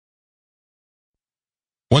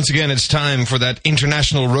Once again, it's time for that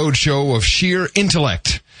international roadshow of sheer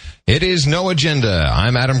intellect. It is No Agenda.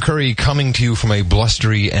 I'm Adam Curry, coming to you from a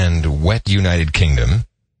blustery and wet United Kingdom.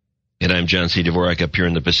 And I'm John C. Dvorak up here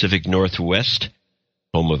in the Pacific Northwest,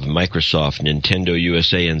 home of Microsoft, Nintendo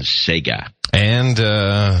USA, and Sega. And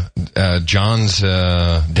John's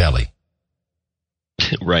Deli.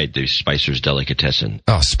 Right, the Spicer's Delicatessen.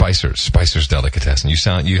 Oh, Spicer's Delicatessen.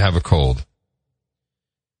 You have a cold.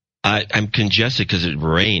 I'm congested because it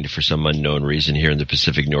rained for some unknown reason here in the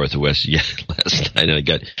Pacific Northwest. Yeah, last night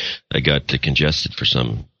I got congested for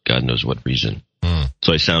some God knows what reason.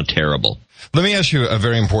 So I sound terrible. Let me ask you a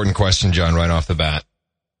very important question, John, right off the bat.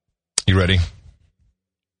 You ready?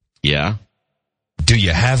 Yeah. Do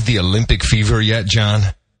you have the Olympic fever yet, John?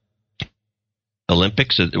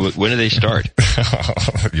 Olympics? When do they start?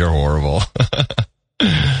 You're horrible.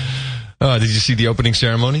 Did you see the opening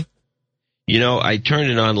ceremony? You know, I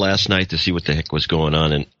turned it on last night to see what the heck was going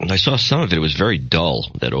on, and I saw some of it. It was very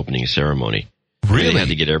dull, that opening ceremony. Really? They had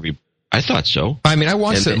to get I thought so. I mean, I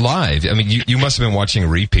watched it live. I mean, you must have been watching a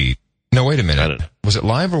repeat. No, wait a minute. Was it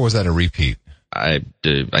live or was that a repeat? I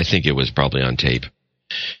think it was probably on tape.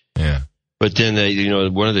 Yeah. But then,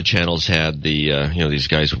 one of the channels had these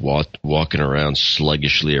guys walking around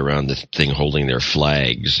sluggishly around the thing holding their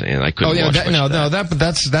flags, and I couldn't watch that. But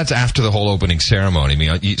that's after the whole opening ceremony. I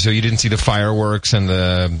mean, so you didn't see the fireworks and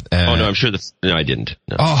the... oh, no, I'm sure no, I didn't.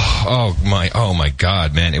 No. Oh my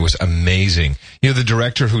God, man, it was amazing. You know, the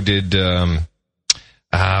director who did, what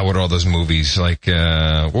are all those movies? Like,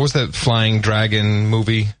 what was that Flying Dragon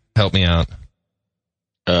movie? Help me out.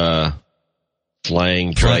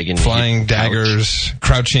 Flying Dragon. Flying Daggers,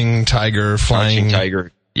 Crouching Tiger, Flying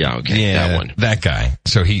Tiger. Yeah, okay, yeah, that one. That guy.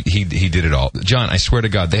 So he did it all. John, I swear to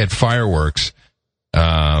God, they had fireworks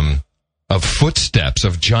of footsteps,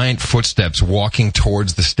 of giant footsteps walking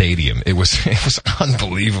towards the stadium. It was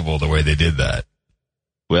unbelievable the way they did that.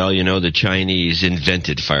 Well, the Chinese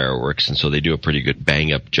invented fireworks, and so they do a pretty good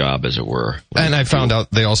bang-up job, as it were. And I found out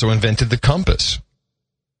they also invented the compass.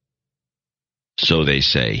 So they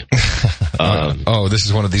say. This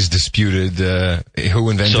is one of these disputed who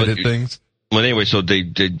invented it things? Well, anyway, so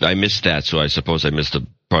I missed that, so I suppose I missed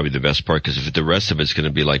probably the best part, because if the rest of it's going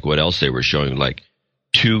to be like what else they were showing, like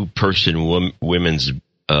two-person women's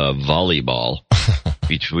volleyball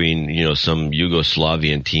between, some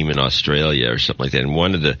Yugoslavian team in Australia or something like that, and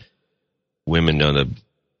one of the women on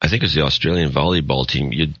I think it was the Australian volleyball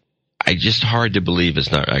team, just hard to believe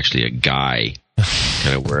it's not actually a guy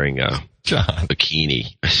kind of wearing a... John.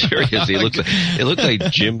 Bikini. Seriously, it looked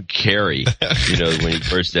like Jim Carrey, when he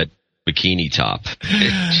wears that bikini top.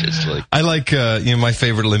 Just like, I like, my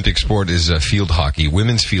favorite Olympic sport is field hockey,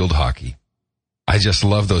 women's field hockey. I just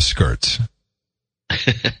love those skirts.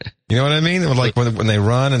 You know what I mean? Like when they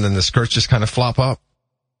run and then the skirts just kind of flop up.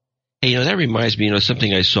 Hey, that reminds me,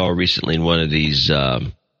 something I saw recently in one of these,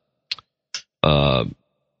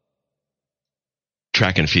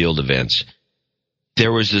 track and field events.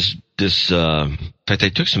 There was this, in fact, I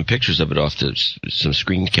took some pictures of it off some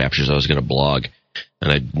screen captures I was going to blog,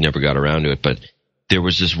 and I never got around to it, but there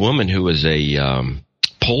was this woman who was a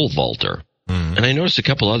pole vaulter, and I noticed a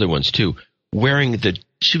couple other ones too,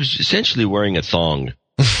 she was essentially wearing a thong.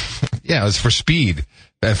 Yeah, it was for speed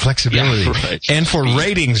and flexibility. Yeah, right. And for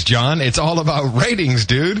ratings, John. It's all about ratings,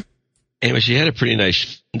 dude. Anyway, she had a pretty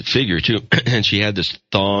nice figure too, and she had this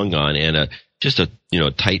thong on and just a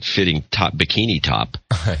tight-fitting bikini top.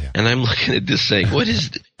 Yeah. And I'm looking at this saying, what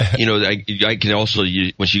is, I can also,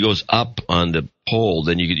 when she goes up on the pole,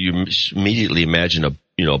 then you immediately imagine a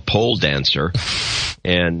pole dancer.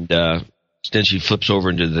 And then she flips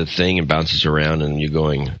over into the thing and bounces around, and you're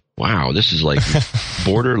going, wow, this is like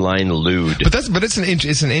borderline lewd. But it's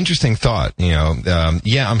an interesting thought,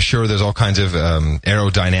 I'm sure there's all kinds of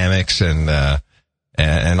aerodynamics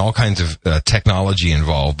and all kinds of technology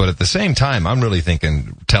involved, but at the same time, I'm really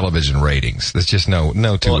thinking television ratings. There's just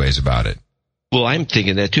no two ways about it. Well, I'm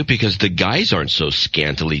thinking that too, because the guys aren't so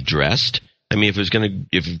scantily dressed. I mean,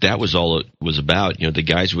 if that was all it was about, the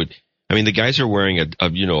guys would. I mean, the guys are wearing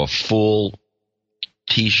a full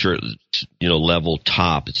t-shirt, level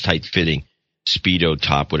top. It's tight fitting, Speedo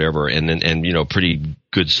top, whatever, and pretty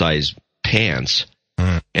good size pants.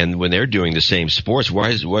 And when they're doing the same sports, why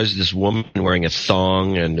is this woman wearing a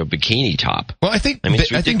thong and a bikini top? Well, I think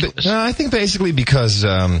basically because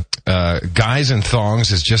guys in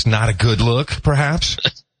thongs is just not a good look, perhaps.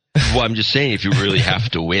 Well, I'm just saying, if you really have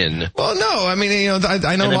to win. Well, no, I mean,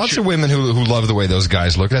 I know lots of women who love the way those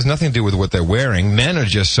guys look. It has nothing to do with what they're wearing. Men are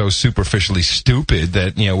just so superficially stupid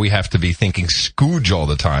that we have to be thinking scooge all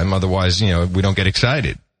the time. Otherwise, we don't get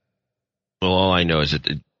excited. Well, all I know is that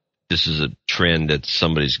this is a trend that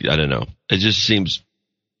somebody's, I don't know. It just seems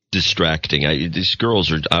distracting. These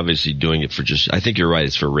girls are obviously doing it for just, I think you're right,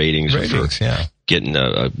 it's for ratings or for getting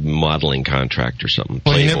a modeling contract or something.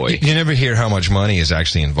 Well, Playboy. you never hear how much money is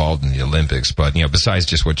actually involved in the Olympics, but, besides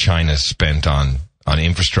just what China spent on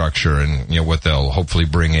infrastructure and, what they'll hopefully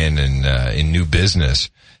bring in new business,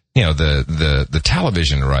 the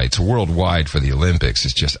television rights worldwide for the Olympics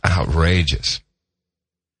is just outrageous.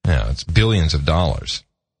 It's billions of dollars.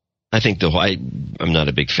 I think I'm not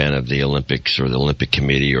a big fan of the Olympics or the Olympic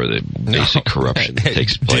Committee or the basic corruption that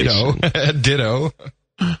takes place. Ditto.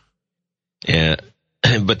 Yeah,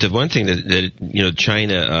 but the one thing that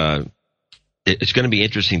China, it's going to be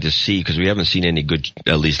interesting to see because we haven't seen any good.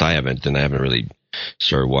 At least I haven't, and I haven't really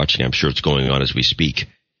started watching. I'm sure it's going on as we speak.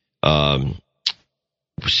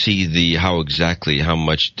 See how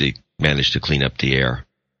much they managed to clean up the air.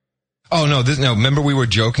 Oh no! Remember we were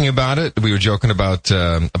joking about it. We were joking about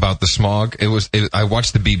the smog. I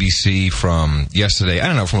watched the BBC from yesterday. I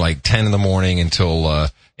don't know, from like 10 in the morning until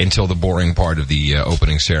the boring part of the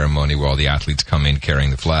opening ceremony where all the athletes come in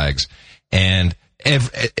carrying the flags, and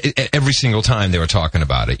every single time they were talking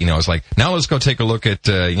about it. It's like, now let's go take a look at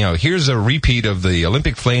here's a repeat of the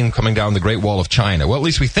Olympic flame coming down the Great Wall of China. Well, at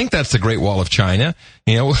least we think that's the Great Wall of China.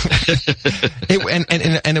 And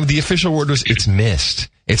the official word was it's mist.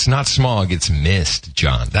 It's not smog, it's mist,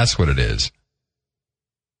 John. That's what it is.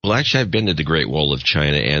 Well, actually, I've been to the Great Wall of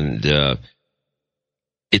China, and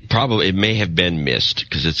it may have been mist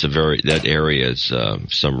because that area is for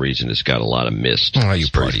some reason it's got a lot of mist. Oh, you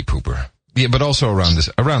party pooper. Yeah, but also around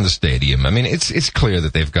the stadium. I mean, it's clear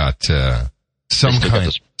that they've got some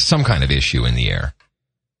kind of issue in the air.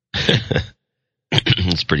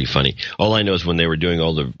 It's pretty funny. All I know is when they were doing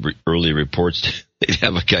all the early reports, they'd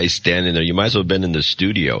have a guy standing there. You might as well have been in the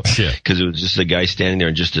studio because it was just a guy standing there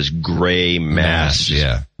in just this gray mass,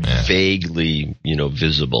 vaguely,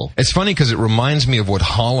 visible. It's funny because it reminds me of what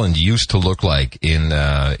Holland used to look like in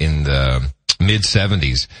the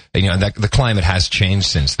mid-'70s. And the climate has changed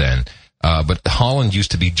since then. But Holland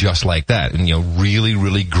used to be just like that. And, really,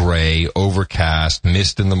 really gray, overcast,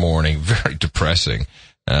 mist in the morning, very depressing.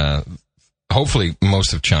 Hopefully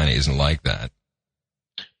most of China isn't like that.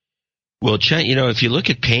 Well, China, if you look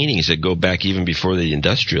at paintings that go back even before they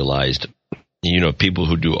industrialized, people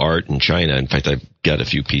who do art in China, in fact, I've got a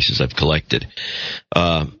few pieces I've collected,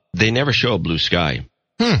 they never show a blue sky.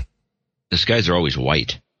 The skies are always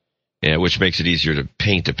white. Yeah, which makes it easier to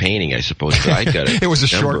paint the painting, I suppose. But I got it was a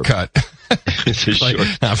shortcut. It's a short.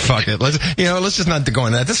 Fuck it. Let's just not go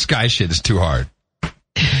in that. This sky shit is too hard.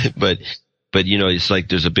 But it's like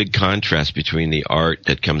there's a big contrast between the art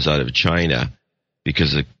that comes out of China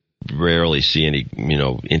because I rarely see any,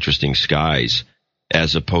 interesting skies,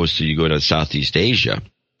 as opposed to you go to Southeast Asia.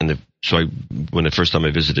 And when the first time I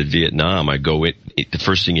visited Vietnam, the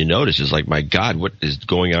first thing you notice is like, my God, what is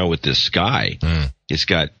going on with this sky? It's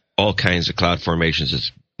got all kinds of cloud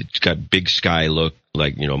formations. It's got big sky look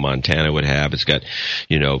like, Montana would have. It's got,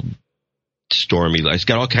 stormy. It's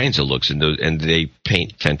got all kinds of looks, and they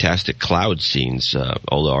paint fantastic cloud scenes.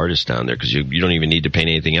 All the artists down there, because you don't even need to paint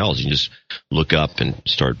anything else. You can just look up and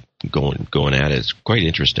start going at it. It's quite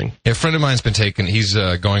interesting. Yeah, a friend of mine's been taking. He's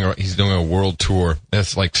doing a world tour.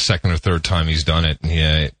 That's like second or third time he's done it.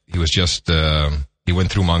 He was just he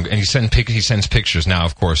went through and he sends pictures now,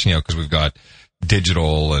 of course, because we've got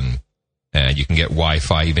digital and you can get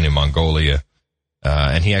Wi-Fi even in Mongolia.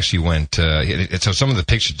 And he actually went, so some of the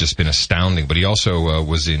pictures just been astounding, but he also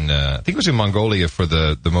was I think it was in Mongolia for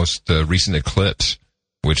the most recent eclipse,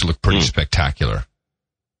 which looked pretty spectacular.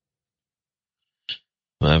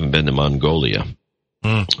 Well, I haven't been to Mongolia.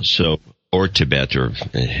 Or Tibet or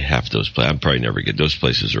half those places. I'm probably never get, those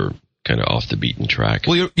places are kind of off the beaten track.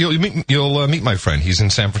 Well, you'll meet my friend. He's in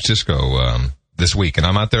San Francisco, this week, and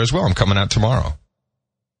I'm out there as well. I'm coming out tomorrow.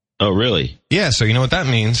 Oh, really? Yeah, so you know what that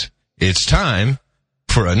means? It's time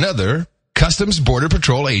for another Customs Border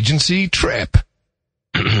Patrol Agency trip.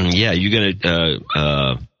 Yeah, you're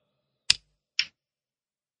gonna,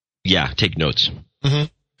 take notes. Mm-hmm.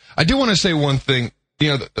 I do want to say one thing.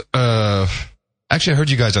 Actually, I heard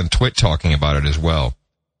you guys on Twit talking about it as well.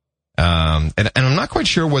 And I'm not quite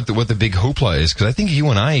sure what the big hoopla is, because I think you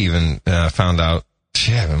and I even found out,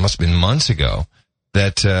 it must have been months ago,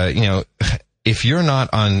 that if you're not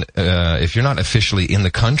officially in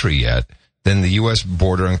the country yet, then the U.S.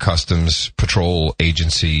 Border and Customs Patrol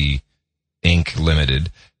Agency, Inc. Limited,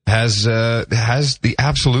 has the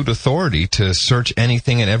absolute authority to search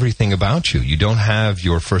anything and everything about you. You don't have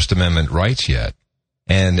your First Amendment rights yet.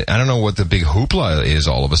 And I don't know what the big hoopla is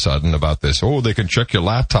all of a sudden about this. Oh, they can check your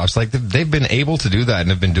laptops. Like, they've been able to do that and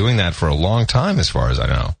have been doing that for a long time, as far as I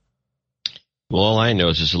know. Well, all I know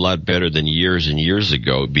is it's a lot better than years and years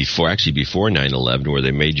ago, before 9/11, where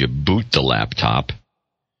they made you boot the laptop.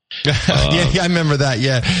 Yeah, I remember that.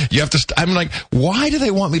 Yeah, you have to. I'm like, why do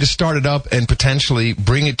they want me to start it up and potentially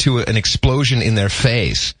bring it to an explosion in their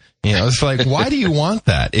face? You know, it's like, why do you want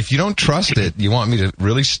that? If you don't trust it, you want me to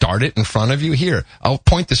really start it in front of you? Here, I'll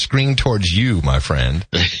point the screen towards you, my friend.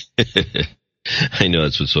 I know,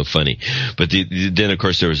 that's what's so funny. But then, of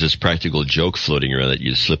course, there was this practical joke floating around that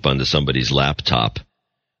you slip onto somebody's laptop,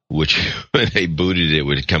 which when they booted it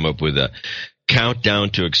would come up with a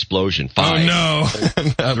countdown to explosion. 5. Oh, no.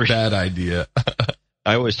 A bad idea.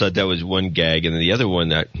 I always thought that was one gag. And then the other one,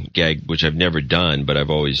 that gag, which I've never done, but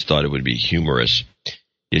I've always thought it would be humorous,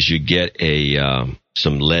 is you get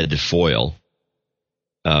some lead foil,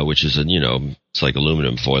 which is, it's like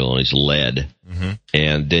aluminum foil, and it's lead. Mm-hmm.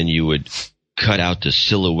 And then you would cut out the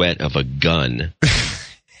silhouette of a gun.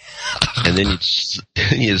 And then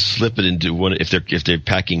you slip it into one. If they're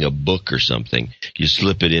packing a book or something, you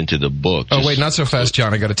slip it into the book. Oh, wait, not so fast,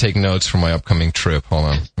 John. I got to take notes for my upcoming trip. Hold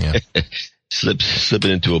on. Yeah. slip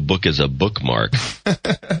it into a book as a bookmark.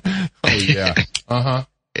 Oh yeah. Uh-huh.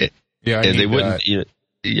 Yeah. And they wouldn't.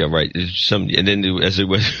 Yeah, right. And then as it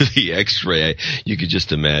went through the X-ray, you could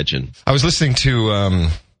just imagine. I was listening to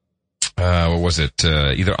what was it?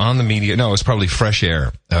 Either on the media. No, it was probably Fresh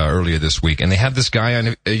Air earlier this week, and they had this guy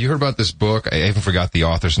on. You heard about this book? I even forgot the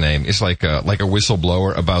author's name. It's like a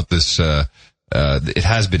whistleblower about this. It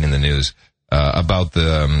has been in the news about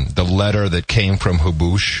the letter that came from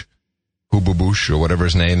Hubush, or whatever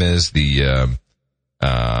his name is, the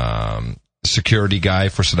security guy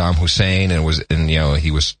for Saddam Hussein, and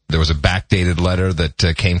there was a backdated letter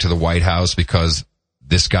that came to the White House because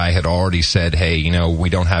this guy had already said, hey, we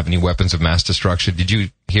don't have any weapons of mass destruction. Did you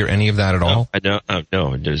hear any of that at all? No,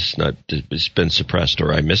 it's been suppressed,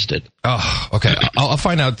 or I missed it. Oh, okay. I'll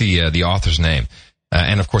find out the author's name.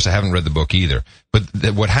 And of course I haven't read the book either. But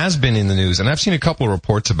what has been in the news, and I've seen a couple of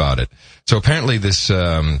reports about it. So apparently this,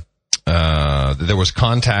 there was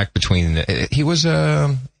contact between, he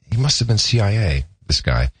must have been CIA, this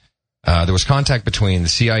guy. There was contact between the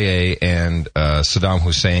CIA and Saddam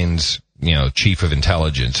Hussein's, chief of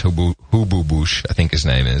intelligence, Hububush, I think his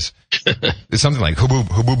name is. It's something like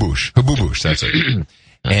Hububush, that's it.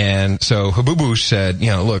 And so Hububush said,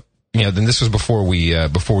 look, then this was before we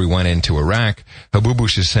went into Iraq.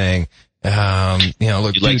 Hububush is saying, look, you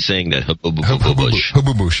like saying that,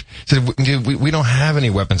 Hububush said, we don't have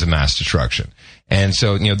any weapons of mass destruction. And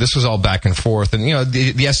so, this was all back and forth. And,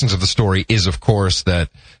 the essence of the story is, of course, that,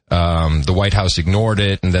 the White House ignored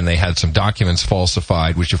it, and then they had some documents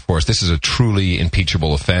falsified, which, of course, this is a truly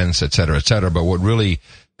impeachable offense, et cetera, et cetera. But what really,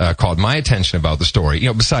 caught my attention about the story,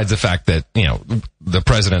 besides the fact that, the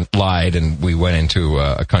president lied and we went into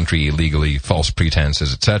a country illegally, false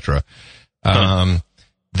pretenses, et cetera, so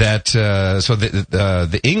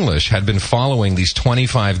the English had been following these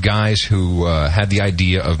 25 guys who had the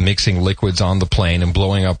idea of mixing liquids on the plane and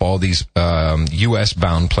blowing up all these U.S.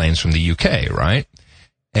 bound planes from the UK, right?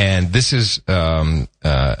 And this is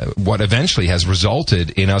what eventually has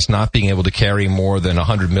resulted in us not being able to carry more than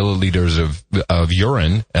 100 milliliters of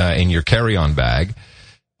urine in your carry-on bag.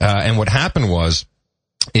 And what happened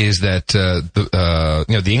is that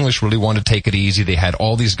the English really wanted to take it easy. They had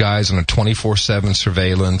all these guys on a 24/7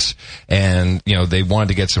 surveillance, and they wanted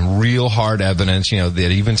to get some real hard evidence. They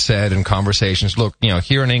had even said in conversations, look,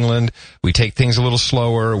 here in England we take things a little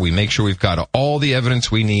slower. We make sure we've got all the evidence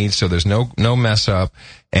we need, so there's no mess up.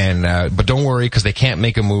 And but don't worry, because they can't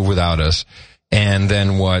make a move without us. And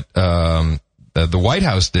then what the White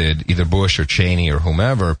House did, either Bush or Cheney or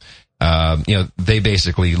whomever, they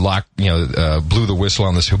basically blew the whistle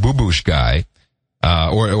on this Hububush guy,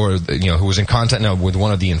 who was in contact with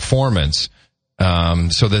one of the informants,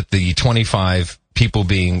 so that the 25 people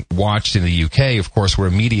being watched in the UK, of course, were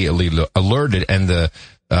immediately alerted, and the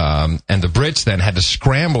Brits then had to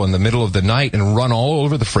scramble in the middle of the night and run all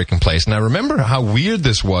over the freaking place. And I remember how weird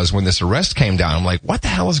this was when this arrest came down. I'm like, what the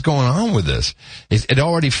hell is going on with this? It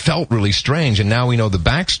already felt really strange, and now we know the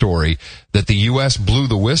backstory that the U.S. blew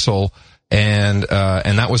the whistle, and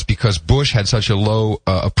that was because Bush had such a low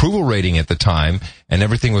approval rating at the time, and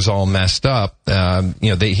everything was all messed up.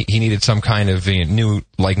 He needed some kind of new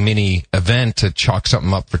mini event to chalk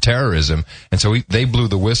something up for terrorism, and so they blew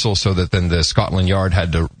the whistle so that then the Scotland Yard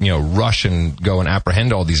had to rush and go and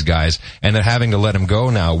apprehend all these guys, and they're having to let them go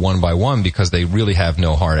now one by one because they really have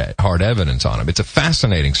no hard evidence on them. It's a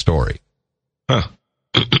fascinating story. Huh.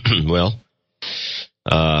 Well,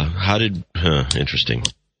 interesting.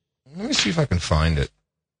 Let me see if I can find it.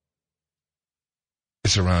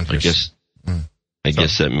 It's around here. I guess I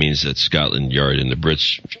guess that means that Scotland Yard and the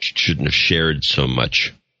Brits shouldn't have shared so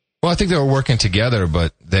much. Well, I think they were working together,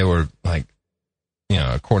 but they were like,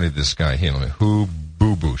 according to this guy here, who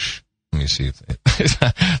boo-boosh. Let me see.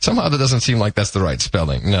 Somehow that doesn't seem like that's the right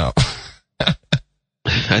spelling. No.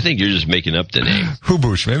 I think you're just making up the name.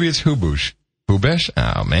 Huboosh. Maybe it's Huboosh. Hubesh?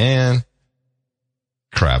 Oh, man.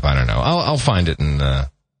 Crap, I don't know. I'll find it and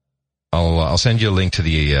I'll send you a link to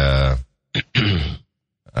the to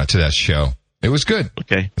that show. It was good.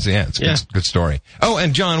 Okay. Yeah, it's a good story. Oh,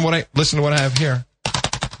 and John, listen to what I have here.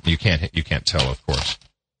 You can't tell, of course.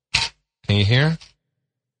 Can you hear?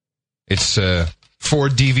 It's 4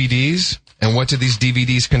 DVDs. And what do these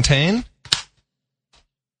DVDs contain?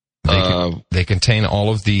 They contain all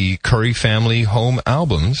of the Curry family home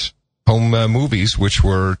movies, which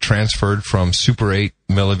were transferred from Super 8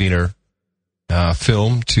 millimeter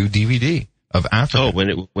film to DVD of Africa.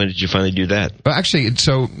 Oh, when did you finally do that? Well, actually,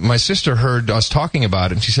 so my sister heard us talking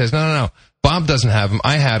about it, and she says, no, Bob doesn't have them.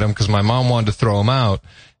 I had them because my mom wanted to throw them out.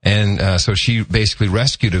 And so she basically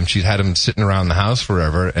rescued him. She'd had him sitting around the house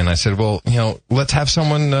forever. And I said, well, let's have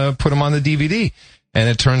someone put him on the DVD. And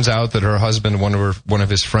it turns out that her husband, one of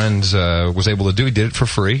his friends, was able to do. He did it for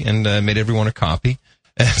free and made everyone a copy.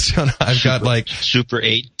 And so now I've got like Super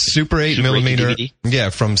 8 millimeter, DVD? Yeah,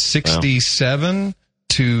 from 67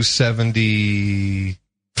 to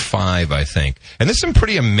 75, I think. And there's some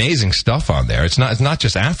pretty amazing stuff on there. It's not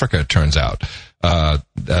just Africa, it turns out.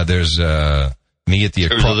 There's me at the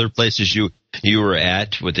There's other places you were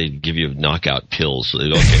at where they give you knockout pills. Okay,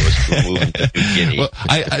 let's move into New Guinea. Well,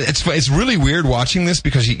 it's really weird watching this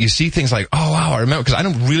because you see things like, oh wow, I remember, because I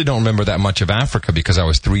don't remember that much of Africa because I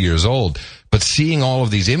was 3 years old. But seeing all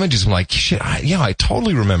of these images, I'm like, shit, I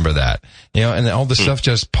totally remember that. And then all this stuff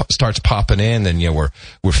just starts popping in, and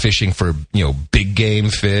we're fishing for big game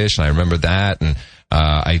fish, and I remember that, and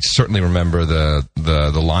I certainly remember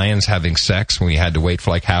the lions having sex when we had to wait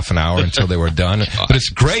for like half an hour until they were done. But it's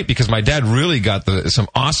great because my dad really got some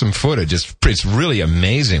awesome footage. It's really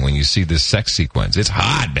amazing when you see this sex sequence. It's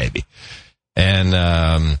hot, baby. And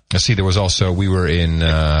let's see, there was also, we were in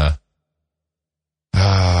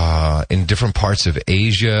different parts of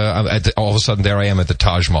Asia. All of a sudden, there I am at the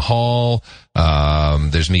Taj Mahal.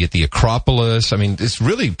 There's me at the Acropolis. I mean, it's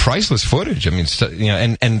really priceless footage. I mean,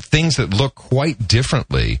 and things that look quite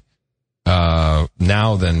differently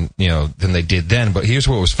now than they did then. But here's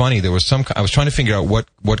what was funny: I was trying to figure out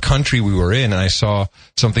what country we were in, and I saw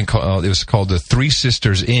something called, it was called the Three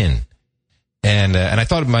Sisters Inn, and I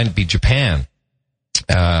thought it might be Japan.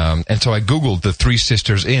 And so I Googled the Three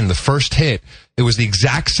Sisters Inn. The first hit, it was the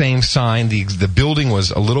exact same sign. The building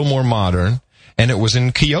was a little more modern, and it was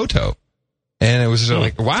in Kyoto. And it was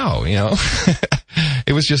like, wow,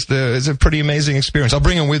 it was just it's a pretty amazing experience. I'll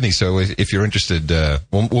bring them with me. So if you're interested,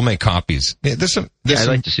 we'll make copies. Yeah, I'd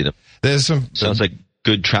like to see them. There's some, sounds like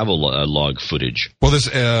good travel log footage. Well,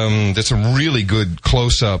 there's some really good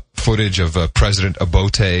close-up footage of President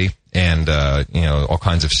Obote and all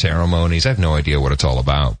kinds of ceremonies. I have no idea what it's all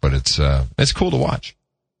about, but it's cool to watch.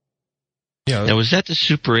 Now, was that the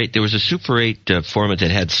Super 8? There was a Super 8 format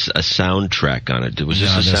that had a soundtrack on it. Was this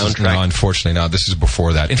a soundtrack? No, unfortunately not. This is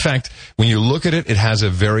before that. In fact, when you look at it, it has a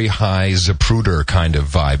very high Zapruder kind of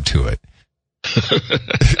vibe to it.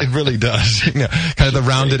 It really does. Kind of the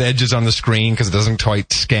rounded edges on the screen because it doesn't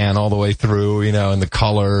quite scan all the way through, and the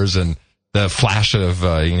colors and the flash of,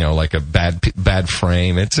 like a bad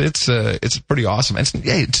frame. It's pretty awesome. It's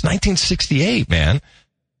 1968, man.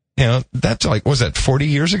 That's like, what was that, 40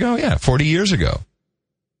 years ago? Yeah, 40 years ago.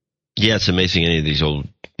 Yeah, it's amazing. Any of these old,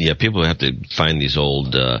 people have to find these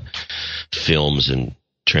old films and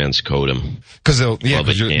transcode them. Because you'll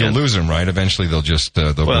lose them, right? Eventually they'll just,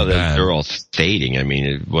 they're all fading. I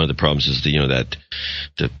mean, one of the problems is that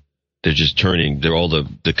they're just turning, all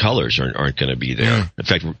the colors aren't going to be there. In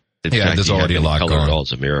fact, there's already a lot going.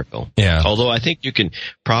 It's a miracle. Yeah. Although I think you can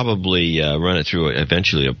probably run it through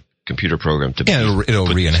eventually a computer program to it'll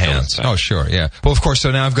re-enhance. Oh, sure, yeah. Well, of course,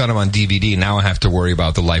 so now I've got them on DVD. Now I have to worry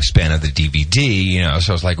about the lifespan of the DVD,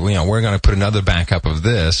 so it's like, we're going to put another backup of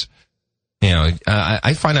this.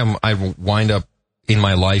 I find I wind up in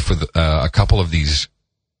my life with a couple of these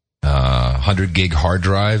 100 gig hard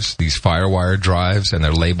drives, these FireWire drives, and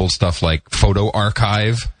they're labeled stuff like photo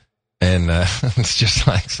archive. And it's just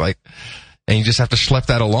like, and you just have to schlep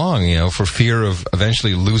that along, for fear of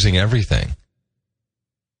eventually losing everything.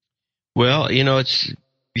 Well,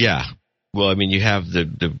 Well, I mean, you have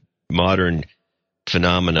the modern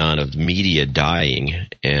phenomenon of media dying,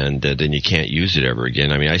 and then you can't use it ever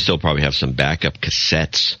again. I mean, I still probably have some backup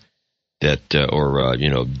cassettes that, or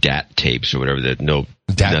DAT tapes or whatever that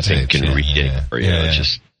nothing can read anymore. It's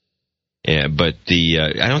just. But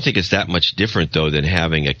I don't think it's that much different, though, than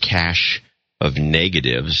having a cache of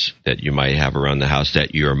negatives that you might have around the house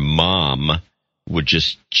that your mom would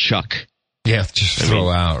just chuck. Yeah, just throw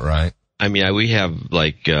out, right? I mean, we have,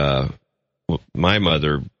 like, my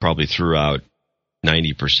mother probably threw out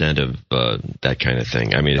 90% of that kind of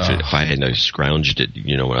thing. I mean, if I hadn't scrounged it,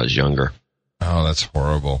 when I was younger. Oh, that's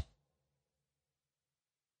horrible.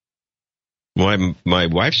 My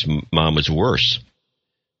wife's mom was worse.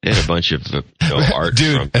 They had a bunch of art.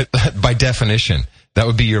 Dude, by definition, that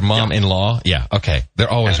would be your mom-in-law? Yeah, okay. They're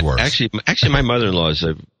always worse. Actually, my mother-in-law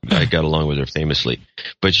I got along with her famously,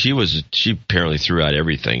 but she apparently threw out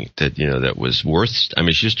everything that was worth. I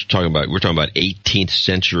mean, we're talking about 18th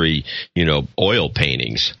century, oil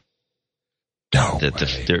paintings. No that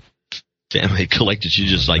their family collected. She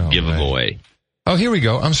just give them away. Oh, here we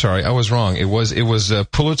go. I'm sorry, I was wrong. It was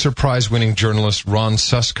Pulitzer Prize-winning journalist Ron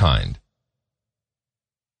Suskind.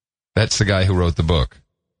 That's the guy who wrote the book.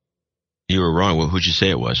 You were wrong. Who'd you say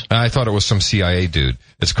it was? I thought it was some CIA dude.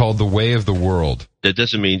 It's called The Way of the World. That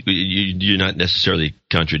doesn't mean you're not necessarily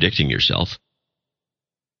contradicting yourself.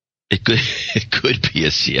 It could be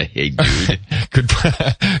a CIA dude. Good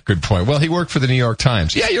point. Well, he worked for the New York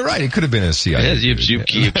Times. Yeah, you're right. It could have been a CIA dude. You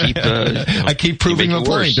keep I keep proving the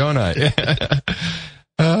point, don't I?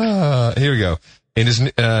 Here we go. In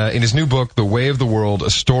his new book, The Way of the World, A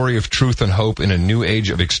Story of Truth and Hope in a New Age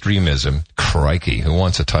of Extremism. Crikey, who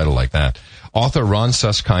wants a title like that? Author Ron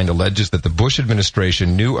Suskind alleges that the Bush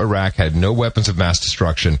administration knew Iraq had no weapons of mass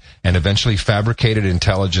destruction and eventually fabricated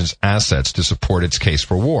intelligence assets to support its case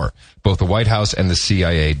for war. Both the White House and the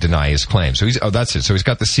CIA deny his claim. So that's it. So he's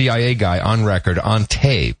got the CIA guy on record, on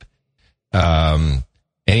tape. And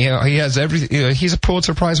he has everything. He's a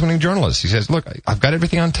Pulitzer Prize-winning journalist. He says, "Look, I've got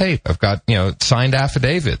everything on tape. I've got signed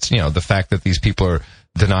affidavits. The fact that these people are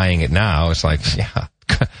denying it now, it's like, yeah,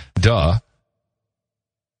 duh."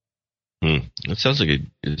 It sounds like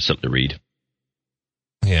something to read.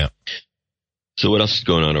 Yeah. So what else is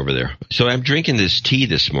going on over there? So I'm drinking this tea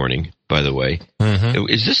this morning, by the way. Mm-hmm.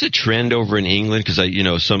 Is this a trend over in England? Because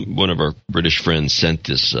one of our British friends sent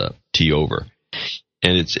this tea over,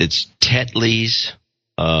 and it's Tetley's.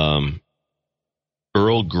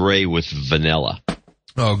 Earl Grey with vanilla.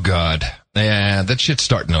 Oh God, yeah, that shit's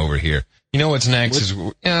starting over here. You know what's next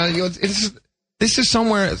this is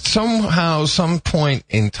somehow, some point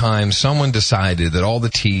in time, someone decided that all the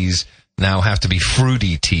teas now have to be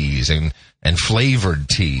fruity teas and flavored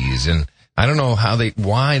teas, and I don't know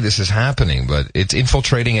why this is happening, but it's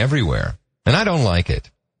infiltrating everywhere, and I don't like it.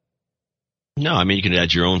 No, I mean you can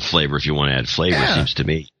add your own flavor if you want to add flavor. Yeah, seems to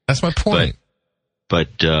me. That's my point.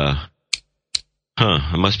 But there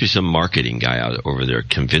must be some marketing guy out over there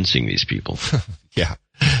convincing these people. Yeah,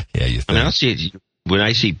 you think. I mean, when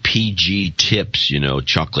I see PG tips,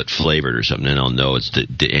 chocolate flavored or something, then I'll know it's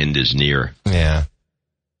the end is near. Yeah.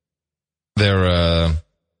 They're,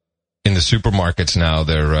 in the supermarkets now,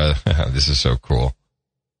 this is so cool.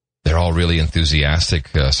 They're all really enthusiastic,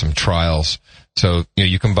 some trials. So,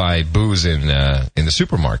 you can buy booze in the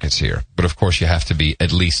supermarkets here, but of course you have to be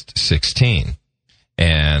at least 16.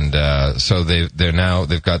 And so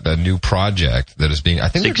they've got a new project that is being, I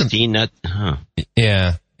think 16.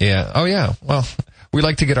 Yeah. Oh yeah. Well, we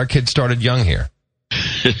like to get our kids started young here,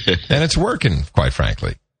 and it's working, quite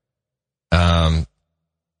frankly.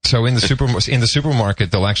 So in the supermarket,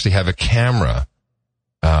 they'll actually have a camera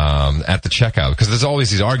at the checkout, because there's always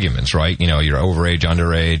these arguments, right? You're overage,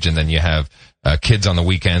 underage, and then you have kids on the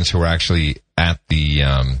weekends who are actually at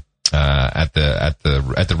the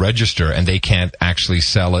register, and they can't actually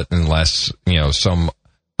sell it unless some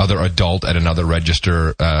other adult at another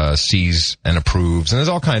register sees and approves. And there's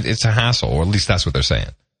all kinds. It's a hassle, or at least that's what they're saying.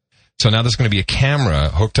 So now there's going to be a camera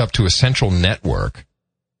hooked up to a central network,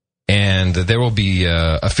 and there will be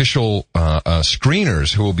official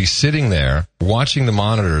screeners who will be sitting there watching the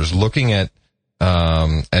monitors, looking at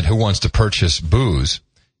who wants to purchase booze,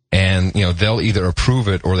 and they'll either approve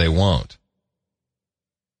it or they won't.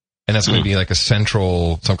 And that's going to be like some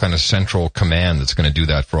kind of central command that's going to do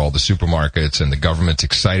that for all the supermarkets, and the government's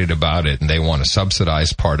excited about it, and they want to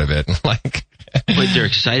subsidize part of it. But they're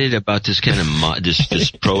excited about this kind of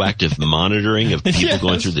this proactive monitoring of people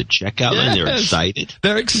going through the checkout line. They're excited.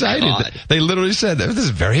 They're excited. God. They literally said, "This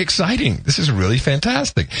is very exciting. This is really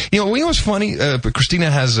fantastic." What's funny? Christina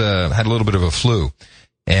has had a little bit of a flu.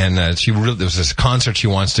 And there was this concert she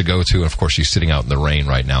wants to go to, and of course she's sitting out in the rain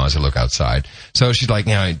right now as I look outside. So she's like,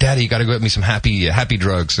 "Daddy, you got to go get me some happy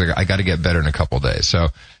drugs. I got to get better in a couple of days." So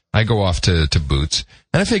I go off to Boots,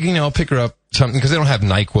 and I figure, I'll pick her up something, because they don't have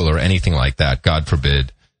NyQuil or anything like that, God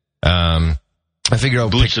forbid. I figured I'll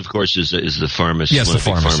Boots, of course, is the pharmacy. Yes, the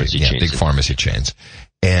pharmacy. Yeah, big pharmacy chains.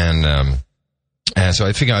 And so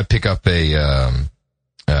I figured I'd pick up a,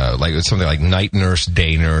 like something like night nurse,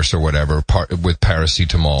 day nurse, or whatever, with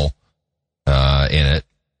paracetamol, in it.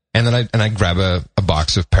 And then I grab a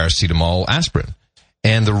box of paracetamol aspirin.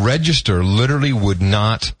 And the register literally would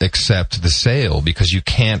not accept the sale because you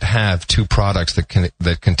can't have two products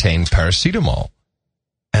that contain paracetamol.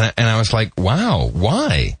 And I was like, wow,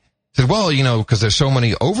 why? He said, well, because there's so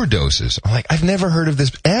many overdoses. I'm like, I've never heard of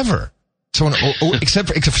this ever.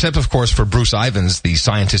 Except of course for Bruce Ivins, the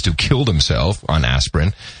scientist who killed himself on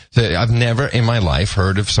aspirin. So I've never in my life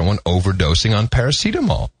heard of someone overdosing on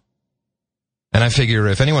paracetamol. And I figure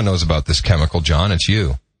if anyone knows about this chemical, John, it's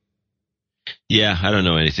you. Yeah, I don't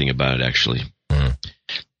know anything about it, actually.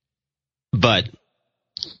 But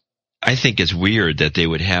I think it's weird that they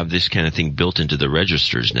would have this kind of thing built into the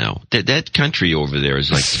registers now. That country over there is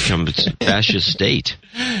like become a fascist state.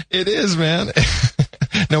 It is, man.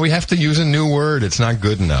 No, we have to use a new word. It's not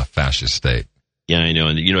good enough, fascist state. Yeah, I know.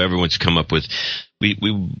 And, everyone's come up with...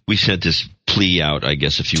 We sent this plea out, I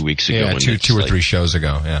guess, a few weeks ago. Yeah, two or three shows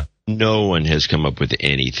ago, yeah. No one has come up with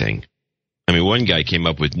anything. I mean, one guy came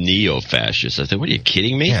up with neo-fascist. I thought, what, are you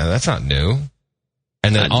kidding me? Yeah, that's not new.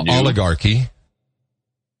 And then oligarchy.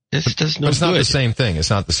 That's no But it's good. not the same thing. It's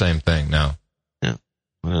not the same thing, no. Yeah,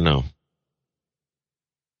 I don't know.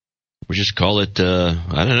 We just call it, I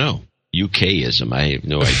don't know, UKism. I have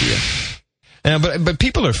no idea. Yeah, but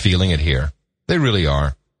people are feeling it here. They really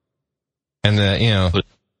are. And,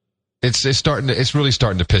 it's really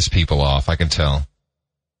starting to piss people off, I can tell.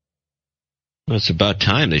 Well, it's about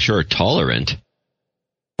time. They sure are tolerant.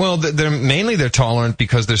 Well, they're tolerant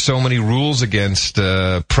because there's so many rules against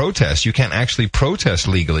protest. You can't actually protest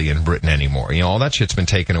legally in Britain anymore. All that shit's been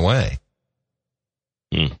taken away.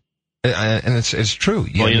 And it's true.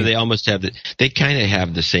 Well, they almost have they kind of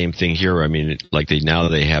have the same thing here. I mean, like they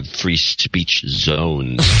have free speech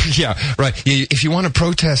zones. Yeah, right. If you want to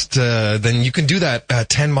protest, then you can do that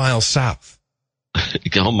 10 miles south.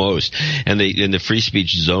 Almost. And in the free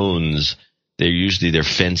speech zones, they're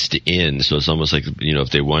fenced in, so it's almost like, if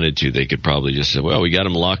they wanted to, they could probably just say, well, we got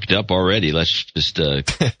them locked up already. Let's just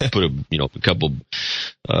put a couple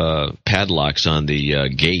padlocks on the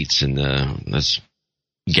gates and let's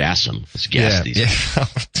gas them. Let's gas these. Yeah.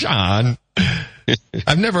 John,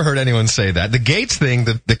 I've never heard anyone say that. The gates thing,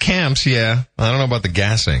 the camps, yeah. I don't know about the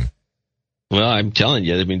gassing. Well, I'm telling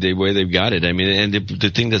you, I mean, the way they've got it. I mean, and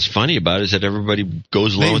the thing that's funny about it is that everybody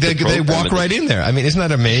goes along with the program. They walk right in there. I mean, isn't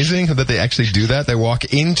that amazing that they actually do that? They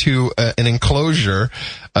walk into an enclosure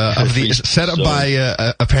set up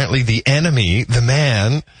by apparently the enemy, the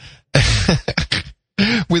man,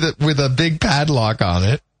 with a big padlock on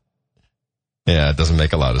it. Yeah, it doesn't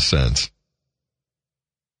make a lot of sense.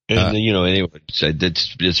 And anyway,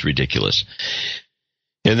 it's ridiculous.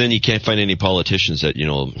 And then you can't find any politicians that,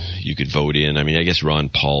 you could vote in. I mean, I guess Ron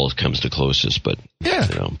Paul comes the closest, but,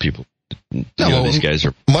 people, these guys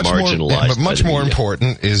are marginalized. But much more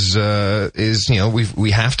important is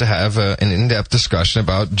we have to have an in-depth discussion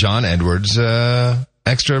about John Edwards'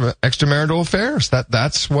 extramarital affairs.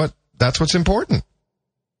 That's what's important.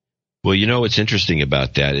 Well, what's interesting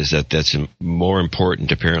about that is that's more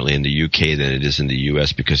important apparently in the UK than it is in the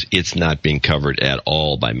US because it's not being covered at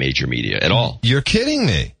all by major media at all. You're kidding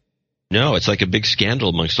me. No, it's like a big scandal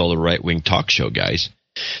amongst all the right-wing talk show guys.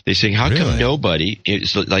 They say, how come nobody,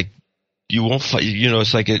 it's like, you won't find,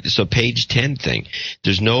 it's like it's a page 10 thing.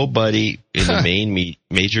 There's nobody in the main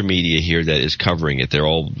major media here that is covering it. They're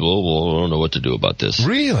all, I don't know what to do about this.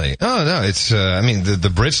 Really? Oh, no, it's,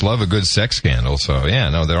 the Brits love a good sex scandal, so yeah,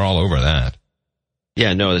 no, they're all over that.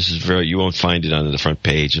 Yeah, no, this is you won't find it on the front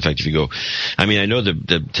page. In fact, if you go, I know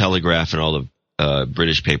the Telegraph and all the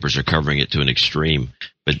British papers are covering it to an extreme,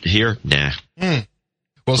 but here, nah.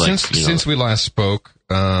 Well, since we last spoke,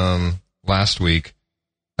 last week,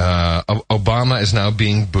 Obama is now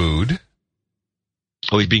being booed.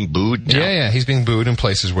 Oh, he's being booed now? Yeah, he's being booed in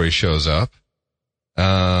places where he shows up.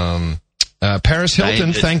 Paris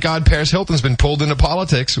Hilton, thank God Paris Hilton's been pulled into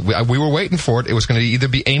politics. We were waiting for it. It was going to either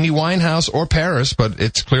be Amy Winehouse or Paris, but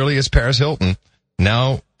it's Paris Hilton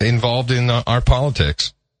now involved in our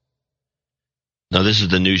politics. Now, this is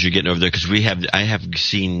the news you're getting over there because I have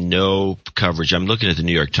seen no coverage. I'm looking at the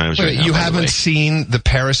New York Times right now. You haven't seen the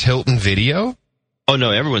Paris Hilton video? Oh,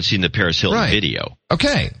 no, everyone's seen the Paris Hilton video.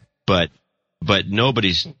 Okay. But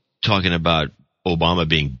nobody's talking about Obama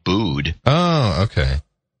being booed. Oh, okay.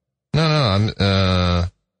 No,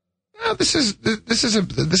 this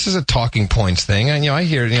is a talking points thing. And, I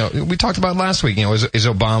hear, we talked about last week, is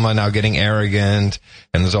Obama now getting arrogant?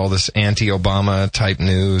 And there's all this anti-Obama type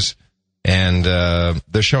news. And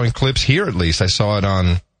they're showing clips here, at least. I saw it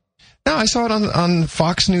on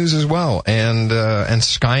Fox News as well, and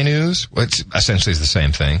Sky News, which essentially is the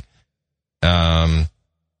same thing. And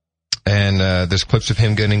there's clips of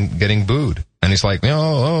him getting booed. And he's like,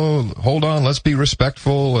 hold on, let's be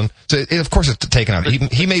respectful. And so, of course, it's taken out.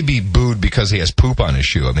 He may be booed because he has poop on his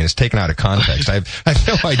shoe. I mean, it's taken out of context. I have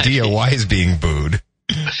no idea why he's being booed.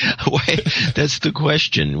 Why? That's the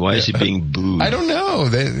question. Why is he being booed? I don't know.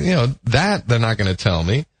 That they're not going to tell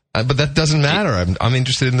me. But that doesn't matter. I'm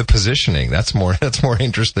interested in the positioning. That's more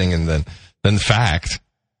interesting than fact.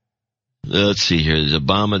 Let's see here. There's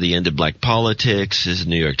Obama, the end of black politics. This is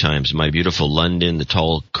New York Times. My beautiful London, the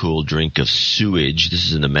tall, cool drink of sewage. This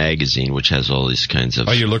is in the magazine, which has all these kinds of...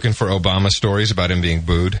 Oh, you're looking for Obama stories about him being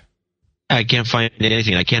booed? I can't find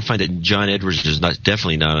anything. I can't find that John Edwards is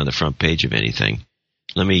definitely not on the front page of anything.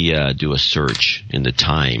 Let me do a search in the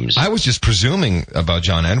Times. I was just presuming about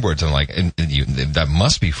John Edwards, and that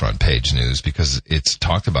must be front page news because it's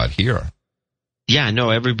talked about here. Yeah, no,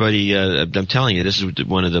 everybody, I'm telling you, this is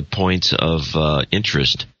one of the points of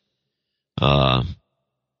interest.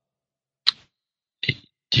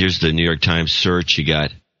 Here's the New York Times search.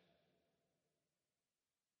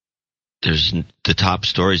 There's the top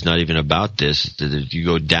story's not even about this. You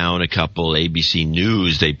go down a couple, ABC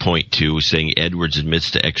News, they point to saying Edwards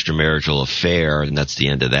admits to extramarital affair, and that's the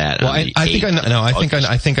end of that. Well, I think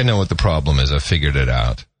I know what the problem is. I figured it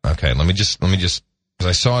out. Okay, let me just, because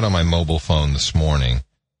I saw it on my mobile phone this morning,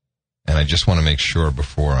 and I just want to make sure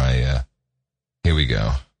before here we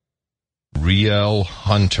go. Rielle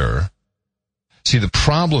Hunter. See, the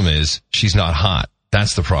problem is she's not hot.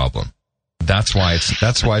 That's the problem. That's why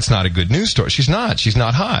it's not a good news story. She's not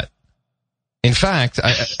hot. In fact,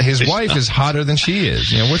 his wife is hotter than she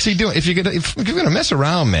is. What's he doing? If you're going to mess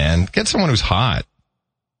around, man, get someone who's hot.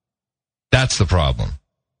 That's the problem.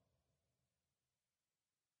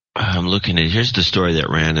 I'm looking at, here's the story that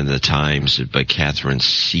ran in the Times by Catherine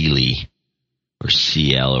Seeley, or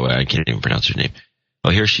CL, or I can't even pronounce her name. Oh,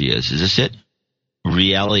 here she is. Is this it?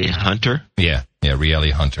 Rielle Hunter? Yeah,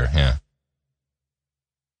 Rielle Hunter, yeah.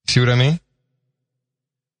 See what I mean?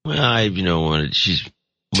 Well, she's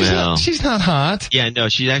not hot. Yeah, no,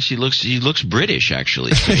 she looks British,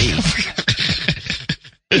 actually, to me.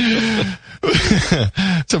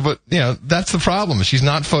 So, but, that's the problem. She's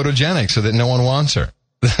not photogenic, so that no one wants her.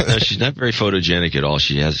 No, she's not very photogenic at all.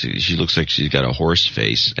 She looks like she's got a horse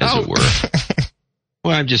face, as it were.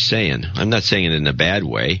 Well, I'm just saying. I'm not saying it in a bad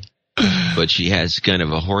way. But she has kind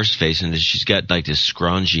of a horse face, and she's got like this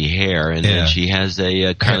scroungy hair, and then she has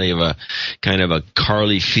a kind of a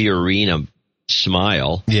Carly Fiorina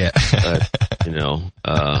smile. Yeah.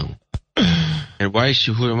 And why is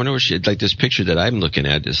she? I wonder what she like. This picture that I'm looking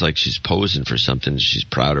at is like she's posing for something. She's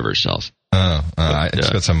proud of herself. It's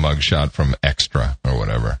got some mugshot from Extra or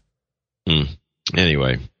whatever.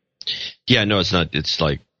 Anyway, yeah, no, it's not. It's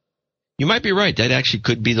like. You might be right. That actually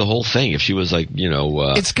could be the whole thing. If she was like,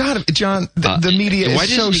 it's got to, John, the media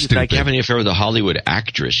is so stupid. Like having an affair with a Hollywood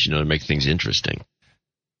actress, to make things interesting.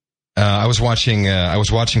 I was watching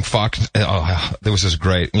Fox. There was this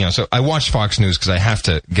great, so I watched Fox News because I have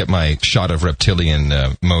to get my shot of reptilian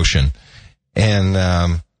motion.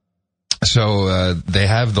 And so they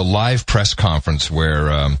have the live press conference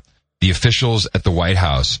where the officials at the White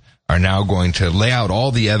House are now going to lay out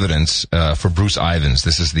all the evidence for Bruce Ivins.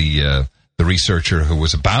 This is the researcher who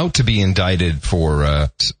was about to be indicted for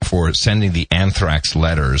sending the anthrax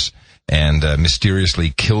letters and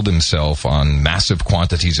mysteriously killed himself on massive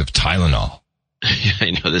quantities of Tylenol.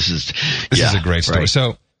 I know this is a great story. Right.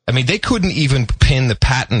 So, I mean, they couldn't even pin the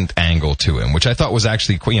patent angle to him, which I thought was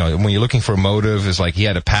actually, when you're looking for a motive, is like he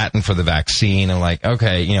had a patent for the vaccine, and like,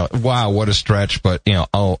 okay, wow, what a stretch, but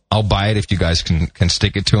I'll buy it if you guys can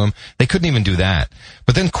stick it to him. They couldn't even do that.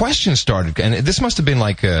 But then questions started, and this must have been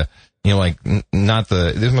like this must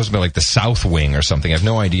have been like the South Wing or something. I have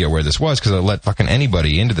no idea where this was because I let fucking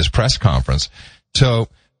anybody into this press conference. So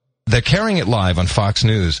they're carrying it live on Fox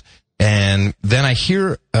News, and then I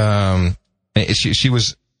hear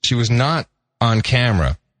she was not on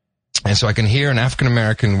camera, and so I can hear an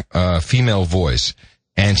African-American female voice,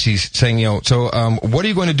 and she's saying, what are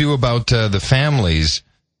you going to do about the families,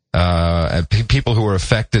 people who were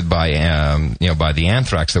affected by, by the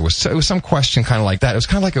anthrax? It was some question kind of like that. It was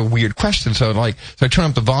kind of like a weird question, so I turn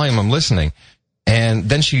up the volume, I'm listening, And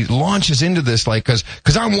then she launches into this, like, cause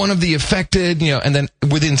I'm one of the affected, and then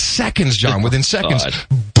within seconds, John, boom,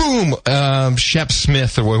 Shep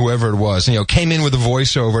Smith or whoever it was, came in with a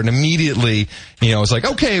voiceover, and immediately, it's like,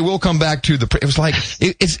 okay, we'll come back to it was like,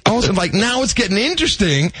 it's also like, now it's getting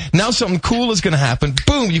interesting. Now something cool is gonna happen.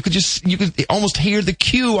 Boom, you could almost hear the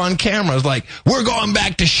cue on camera. It's like, we're going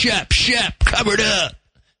back to Shep, covered up.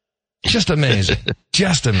 Just amazing.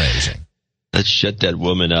 Just amazing. Let's shut that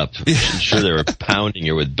woman up. I'm sure they were pounding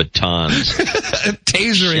her with batons.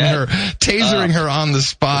 tasering her on the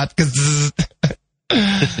spot.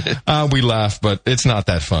 We laugh, but it's not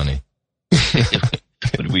that funny.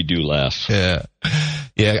 But we do laugh. Yeah.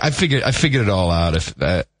 I figured it all out. If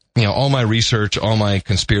all my research, all my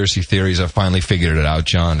conspiracy theories, I finally figured it out,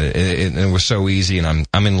 John. It was so easy, and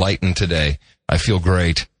I'm enlightened today. I feel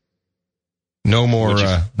great. No more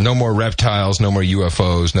reptiles, no more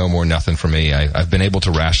UFOs, no more nothing for me. I've been able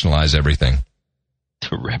to rationalize everything.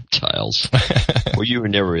 The reptiles. Well, you were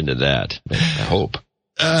never into that, I hope.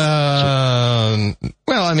 Well,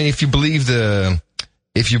 I mean, if you believe in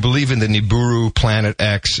the Nibiru Planet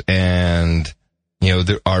X and,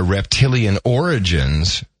 there are reptilian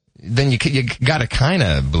origins, then you gotta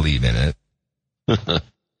kinda believe in it.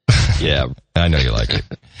 Yeah. I know you like it.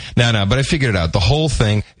 No, but I figured it out. The whole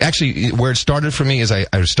thing, actually, where it started for me is I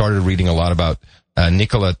started reading a lot about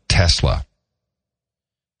Nikola Tesla.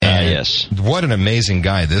 And yes. What an amazing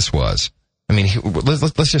guy this was. I mean,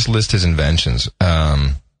 let's just list his inventions.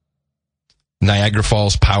 Niagara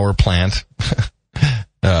Falls power plant,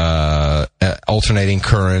 alternating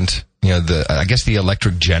current, I guess the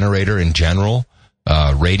electric generator in general,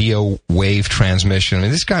 radio wave transmission. I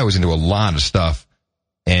mean, this guy was into a lot of stuff.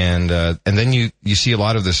 And then you see a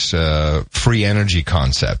lot of this free energy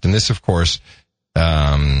concept, and this, of course,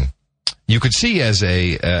 you could see as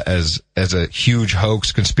a huge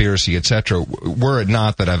hoax, conspiracy, etc. Were it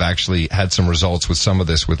not that I've actually had some results with some of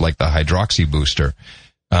this, with like the hydroxy booster.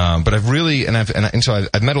 But I've really so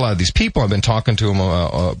I've met a lot of these people. I've been talking to them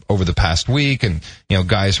over the past week, and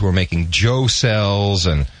guys who are making Joe cells,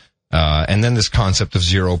 and then this concept of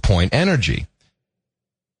 0 point energy.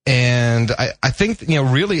 And I think,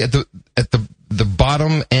 really at the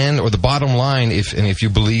bottom end, or the bottom line, if you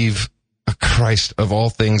believe, Christ of all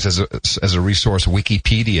things, as a resource,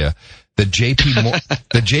 Wikipedia, the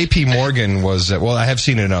JP Morgan was, well, I have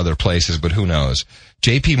seen it in other places, but who knows?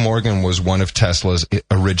 JP Morgan was one of Tesla's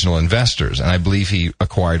original investors, and I believe he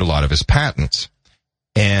acquired a lot of his patents.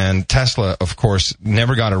 And Tesla, of course,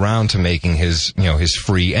 never got around to making his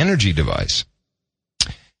free energy device.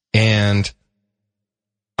 And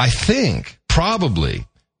I think probably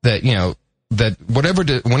that, that whenever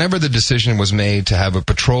the decision was made to have a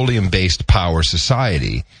petroleum-based power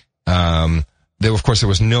society, there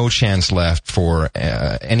was no chance left for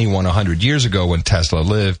anyone 100 years ago when Tesla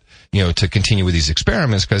lived, to continue with these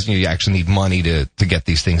experiments, because you actually need money to get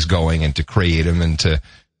these things going and to create them, and to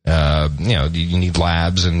you need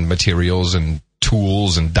labs and materials and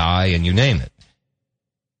tools and dye and you name it.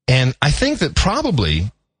 And I think that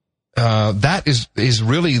probably that is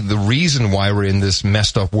really the reason why we're in this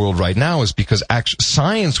messed up world right now, is because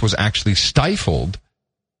science was actually stifled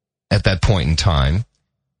at that point in time,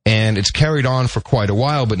 and it's carried on for quite a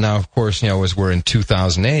while. But now, of course, as we're in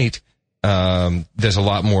 2008, there's a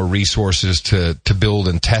lot more resources to build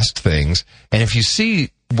and test things. And if you see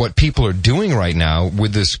what people are doing right now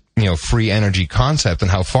with this, free energy concept and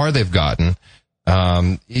how far they've gotten,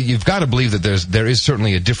 you've got to believe that there is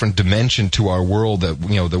certainly a different dimension to our world that,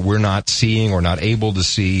 that we're not seeing or not able to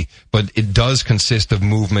see, but it does consist of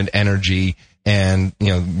movement, energy, and,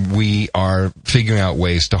 we are figuring out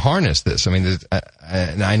ways to harness this. I mean,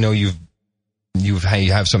 I know you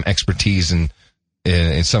have some expertise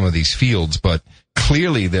in some of these fields, but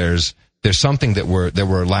clearly there's something that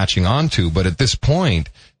we're latching onto. But at this point,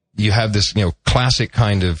 you have this, classic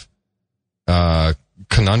kind of,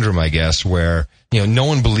 conundrum, I guess, where, no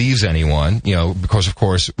one believes anyone, because of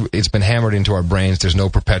course it's been hammered into our brains. There's no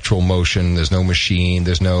perpetual motion. There's no machine.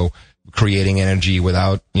 There's no creating energy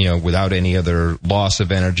without any other loss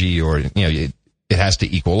of energy, or, it has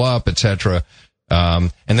to equal up, etc.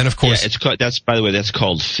 And then of course, by the way, that's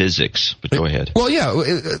called physics, but go ahead. Well, yeah,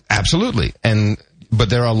 absolutely. But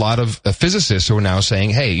there are a lot of physicists who are now saying,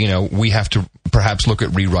 hey, we have to perhaps look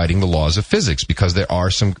at rewriting the laws of physics, because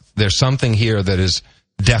there's something here that is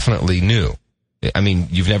definitely new. I mean,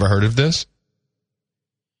 you've never heard of this?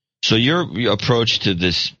 So your approach to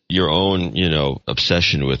this, your own,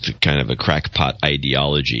 obsession with kind of a crackpot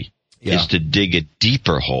ideology, is to dig a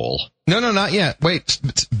deeper hole. No, not yet. Wait,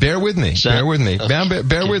 bear with me. Bear with me.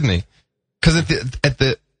 Bear with me. Because at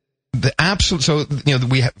the absolute, so,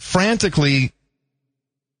 we frantically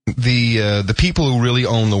the people who really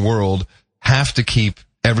own the world have to keep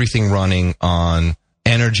everything running on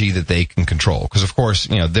energy that they can control. Because of course,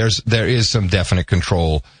 there is some definite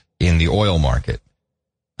control in the oil market.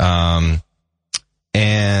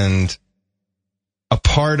 And a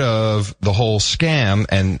part of the whole scam,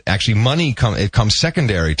 and actually money comes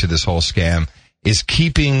secondary to this whole scam, is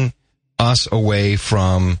keeping us away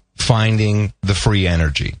from finding the free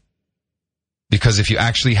energy. Because if you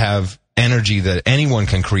actually have energy that anyone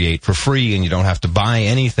can create for free and you don't have to buy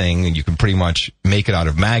anything and you can pretty much make it out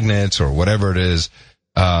of magnets or whatever it is,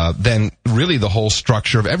 then really the whole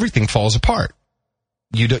structure of everything falls apart.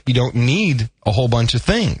 You don't need a whole bunch of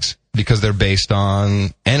things because they're based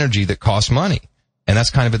on energy that costs money. And that's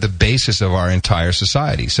kind of at the basis of our entire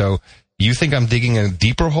society. So you think I'm digging a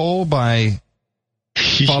deeper hole by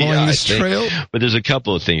following this trail? But there's a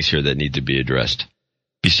couple of things here that need to be addressed.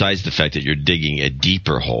 Besides the fact that you're digging a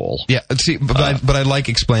deeper hole. Yeah, see, but I like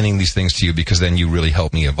explaining these things to you because then you really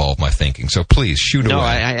help me evolve my thinking. So please, shoot away. No,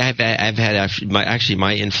 I've had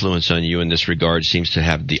my influence on you in this regard seems to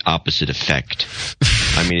have the opposite effect.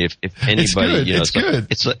 I mean, if anybody, it's good.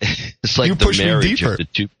 It's like you the marriage of the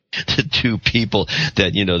two people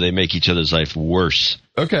that, they make each other's life worse.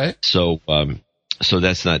 Okay. So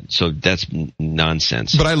that's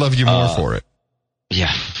nonsense. But I love you more for it.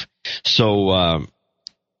 Yeah. So,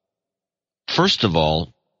 first of all,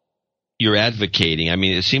 you're advocating,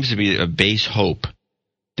 it seems to be a base hope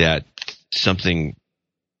that something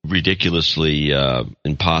ridiculously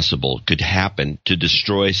impossible could happen to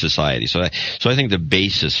destroy society. So I think the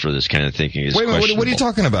basis for this kind of thinking is questionable. What are you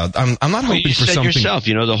talking about? I'm not hoping for something. You said yourself,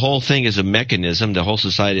 the whole thing is a mechanism. The whole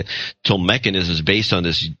societal mechanism is based on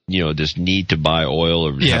this, this need to buy oil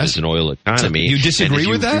or have this an oil economy. So you disagree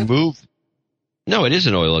with that? No, it is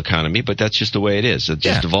an oil economy, but that's just the way it is. It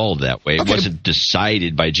just evolved that way. It wasn't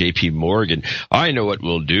decided by J.P. Morgan. I know what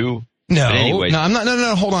we'll do. No, anyway, I'm not.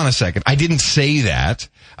 No, hold on a second. I didn't say that.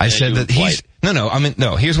 I said that he's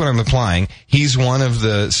here's what I'm implying. He's one of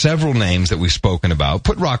the several names that we've spoken about.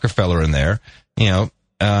 Put Rockefeller in there, and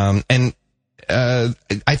I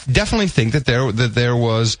definitely think that there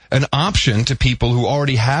was an option to people who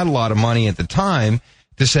already had a lot of money at the time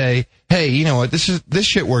to say, hey, you know what, this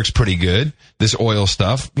shit works pretty good, this oil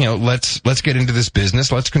stuff, let's get into this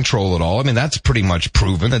business, let's control it all. I mean, that's pretty much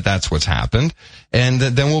proven that that's what's happened, and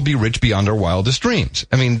then we'll be rich beyond our wildest dreams.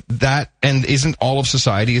 I mean, and isn't all of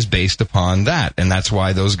society is based upon that, and that's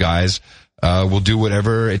why those guys will do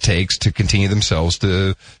whatever it takes to continue themselves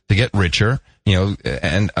to get richer,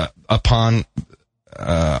 and upon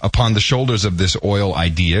the shoulders of this oil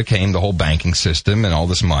idea came the whole banking system and all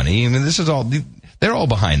this money. I mean, this is all, they're all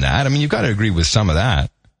behind that. I mean, you've got to agree with some of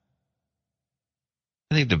that.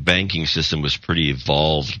 I think the banking system was pretty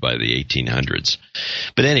evolved by the 1800s.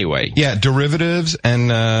 But anyway. Yeah, derivatives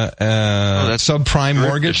and subprime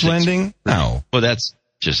mortgage lending? No. Well, that's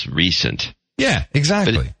just recent. Yeah,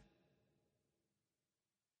 exactly.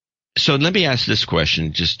 So let me ask this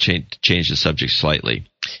question, just change the subject slightly.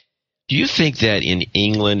 Do you think that in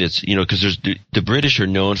England it's, because the British are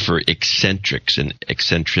known for eccentrics and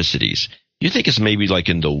eccentricities. Do you think it's maybe like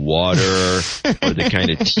in the water or the kind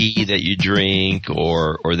of tea that you drink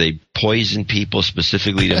or they poison people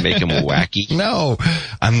specifically to make them wacky? No,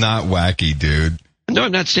 I'm not wacky, dude. No,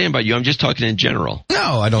 I'm not saying about you. I'm just talking in general.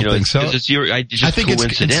 No, I don't think so. I think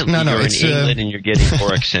coincidentally, you're in England and you're getting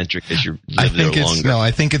more eccentric as you live there longer. No, I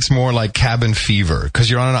think it's more like cabin fever because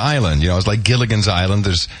you're on an island. It's like Gilligan's Island.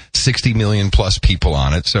 There's 60 million plus people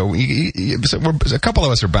on it. So a couple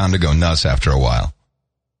of us are bound to go nuts after a while.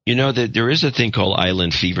 That there is a thing called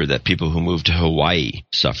island fever that people who move to Hawaii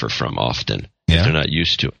suffer from often. Yeah. They're not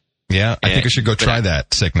used to it. Yeah, I think I should go try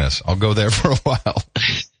that sickness. I'll go there for a while.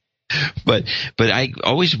 But I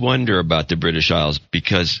always wonder about the British Isles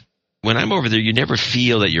because when I'm over there, you never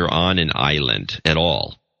feel that you're on an island at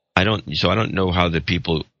all. I don't know how the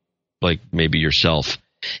people like maybe yourself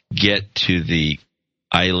get to the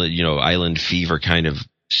island, island fever kind of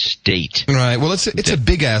state. Right. Well, it's a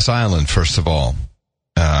big ass island, first of all.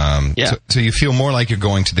 So you feel more like you're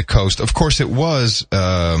going to the coast. Of course, it was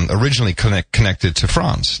originally connected to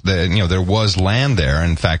France. There was land there.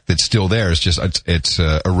 In fact, it's still there. It's just it's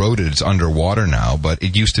eroded. It's underwater now. But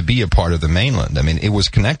it used to be a part of the mainland. I mean, it was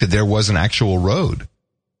connected. There was an actual road.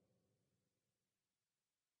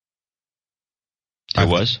 There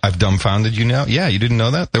was? I've dumbfounded you now. Yeah, you didn't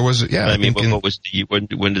know that? There was. Yeah.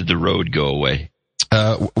 When did the road go away?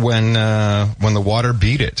 When the water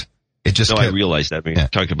beat it. It just I realized that. We're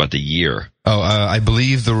talking about the year. I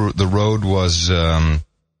believe the road was a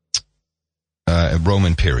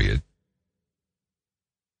Roman period.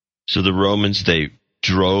 So the Romans, they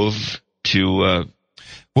drove to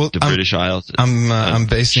Well, the British Isles. I'm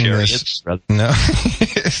basing this. No,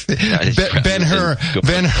 Ben Hur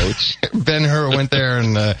went there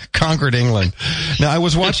and conquered England. Now, I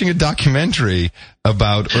was watching a documentary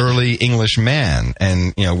about early English man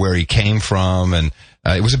and where he came from, and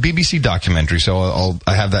it was a BBC documentary, so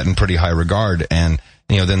I have that in pretty high regard. And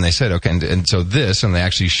then they said, okay, and so this, and they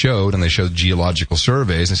actually showed geological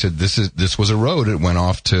surveys, and said this was a road. It went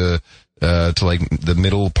off to like the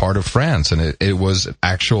middle part of France, and it was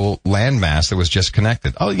actual landmass that was just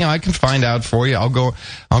connected. Oh, I can find out for you. I'll go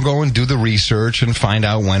and do the research and find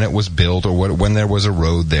out when it was built or when there was a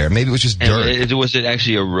road there. Maybe it was just dirt. Was it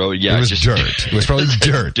actually a road? Yeah, it was just dirt. It was probably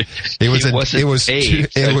dirt.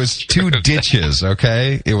 It was two ditches.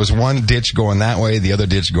 Okay, it was one ditch going that way, the other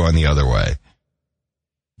ditch going the other way,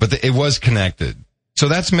 but it was connected. So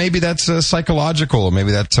that's psychological, or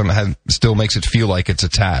maybe that still makes it feel like it's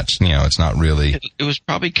attached. It's not really. It was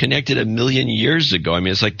probably connected 1 million years ago. I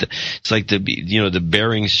mean, it's like the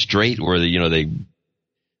Bering Strait where the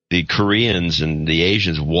Koreans and the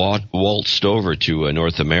Asians waltzed over to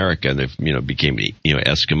North America, and they became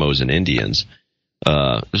Eskimos and Indians.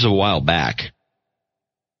 It was a while back.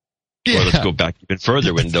 Yeah. Or let's go back even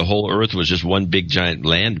further when the whole Earth was just one big giant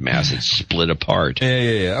landmass. It split apart.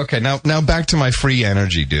 Yeah. Okay, now back to my free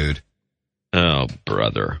energy, dude. Oh,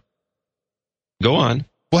 brother. Go on.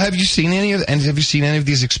 Well, have you seen any of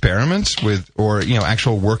these experiments with, or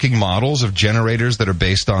actual working models of generators that are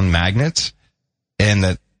based on magnets and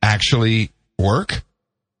that actually work?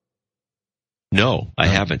 No, I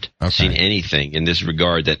haven't seen anything in this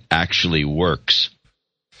regard that actually works.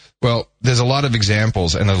 Well, there's a lot of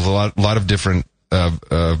examples, and there's a lot of different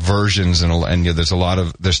versions, and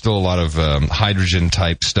there's still a lot of hydrogen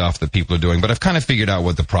type stuff that people are doing. But I've kind of figured out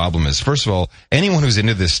what the problem is. First of all, anyone who's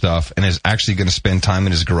into this stuff and is actually going to spend time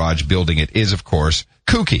in his garage building it is, of course,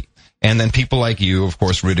 kooky. And then people like you, of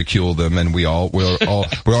course, ridicule them, and we're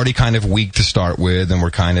already kind of weak to start with, and we're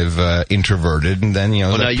kind of introverted, and then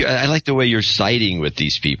I like the way you're siding with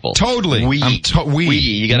these people. Totally,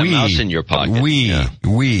 you got a mouse in your pocket.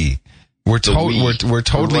 We're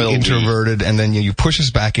totally introverted, and then you push us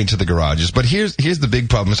back into the garages. But here's the big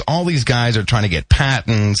problem: is all these guys are trying to get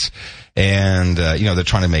patents, and they're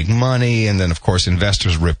trying to make money, and then of course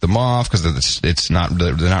investors rip them off because they're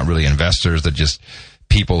not really investors; they're just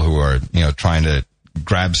people who are, trying to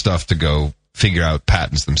grab stuff to go figure out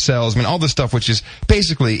patents themselves. I mean, all this stuff, which is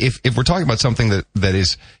basically, if we're talking about something that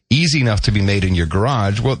is easy enough to be made in your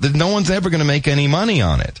garage, well, then no one's ever going to make any money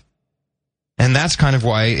on it. And that's kind of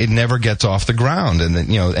why it never gets off the ground. And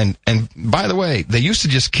then, and by the way, they used to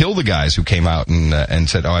just kill the guys who came out and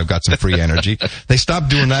said, oh, I've got some free energy. They stopped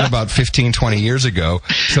doing that about 15, 20 years ago.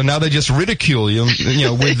 So now they just ridicule you,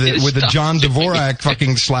 with the John Dvorak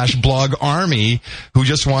fucking /blog army who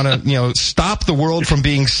just want to, stop the world from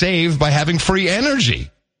being saved by having free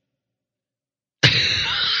energy.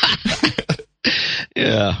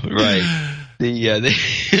 Yeah, right. They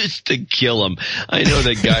used to kill him. I know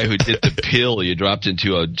the guy who did the pill. You dropped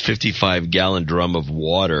into a 55-gallon drum of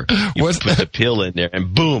water. You put the pill in there,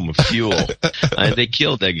 and boom, fuel. And they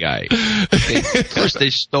killed that guy. First,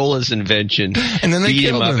 they stole his invention, and then they beat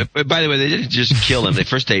killed him up. By the way, they didn't just kill him.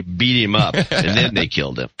 First, they beat him up, and then they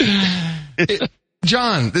killed him.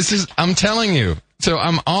 John, I'm telling you. So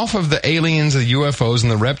I'm off of the aliens, the UFOs,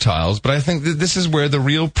 and the reptiles, but I think that this is where the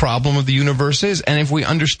real problem of the universe is. And if we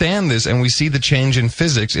understand this and we see the change in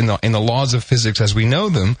physics, in the laws of physics as we know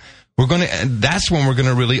them, that's when we're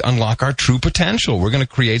gonna really unlock our true potential. We're gonna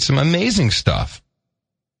create some amazing stuff.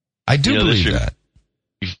 I do believe that.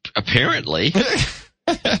 Apparently.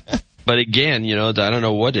 But again, I don't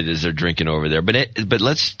know what it is they're drinking over there. But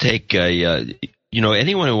let's take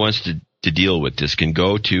anyone who wants to deal with this can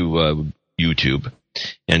go to YouTube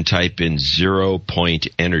and type in 0 Point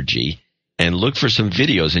Energy and look for some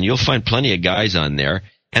videos, and you'll find plenty of guys on there.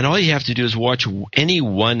 And all you have to do is watch any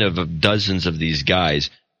one of dozens of these guys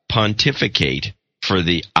pontificate for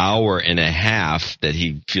the hour and a half that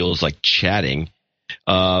he feels like chatting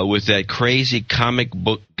with that crazy comic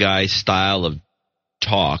book guy style of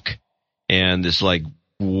talk and this like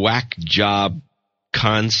whack job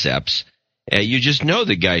concepts. You just know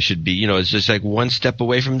the guy should be, it's just like one step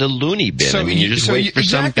away from the loony bin. So you just wait for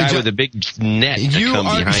some guy with a big net to come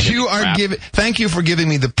behind him. Thank you for giving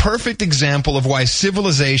me the perfect example of why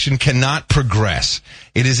civilization cannot progress.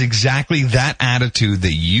 It is exactly that attitude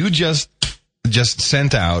that you just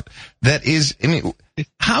sent out. That is,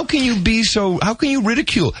 how can you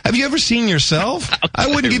ridicule? Have you ever seen yourself? I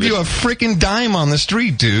wouldn't give you a freaking dime on the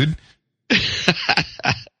street, dude.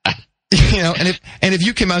 And if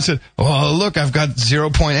you came out and said, "Oh, look, I've got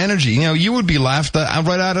 0-point energy," you would be laughed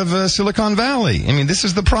right out of Silicon Valley. I mean, this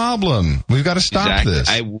is the problem. We've got to stop this.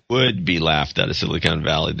 I would be laughed out of Silicon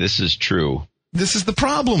Valley. This is true. This is the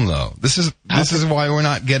problem, though. This is why we're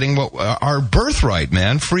not getting what our birthright,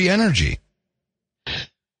 man. Free energy.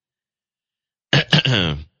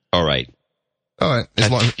 All right. As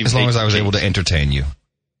long as I was able to entertain you.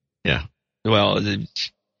 Yeah. Well,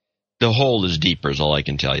 the hole is deeper is all I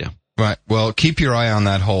can tell you. Right. Well, keep your eye on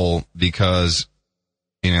that hole because,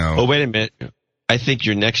 Oh, wait a minute. I think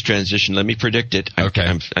your next transition, let me predict it. Okay.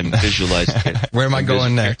 I'm visualizing it. Where am I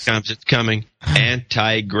going next? It's coming.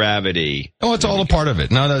 Anti-gravity. Oh, it's all a part of it.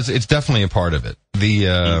 No, it's definitely a part of it.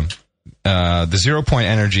 The 0-point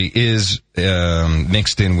energy is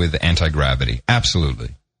mixed in with anti-gravity. Absolutely.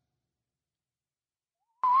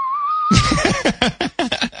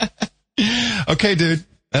 Okay, dude.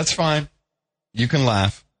 That's fine. You can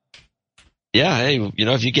laugh. Yeah, hey,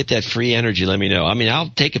 if you get that free energy, let me know. I mean, I'll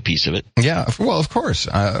take a piece of it. Yeah, well, of course.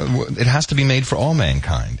 It has to be made for all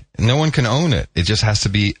mankind. No one can own it. It just has to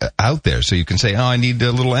be out there. So you can say, I need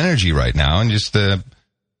a little energy right now, and just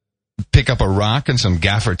pick up a rock and some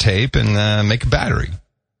gaffer tape and make a battery.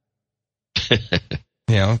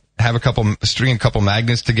 String a couple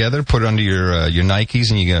magnets together, put it under your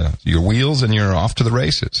Nikes and your wheels, and you're off to the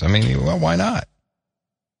races. I mean, well, why not?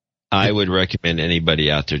 I would recommend anybody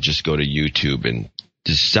out there just go to YouTube and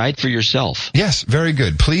decide for yourself. Yes, very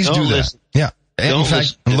good. Please do that. Yeah. In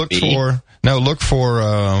fact, look for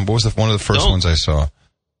what was one of the first ones I saw?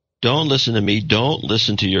 Don't listen to me. Don't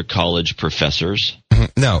listen to your college professors.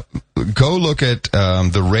 No. Go look at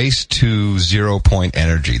the Race to 0-Point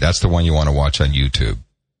Energy. That's the one you want to watch on YouTube.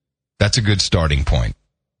 That's a good starting point.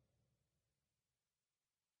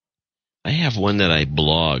 I have one that I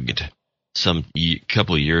blogged some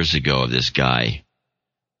couple years ago of this guy.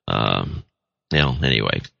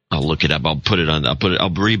 Anyway, I'll look it up. I'll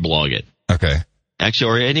reblog it. Okay.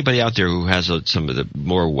 Actually, or anybody out there who has some of the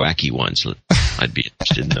more wacky ones, I'd be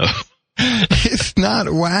interested in know. It's not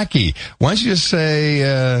wacky. Why don't you just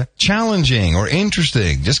say challenging or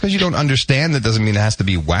interesting? Just because you don't understand that doesn't mean it has to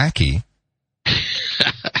be wacky.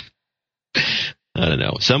 I don't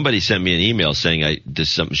know. Somebody sent me an email saying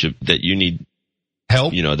that you need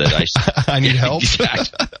help. That I need help.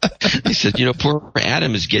 He said, poor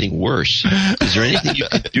Adam is getting worse. Is there anything you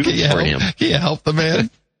can do for him? Can you help the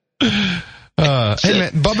man? Hey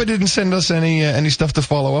man, Bubba didn't send us any stuff to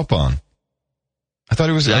follow up on. I thought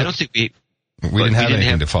it was. I don't think we didn't have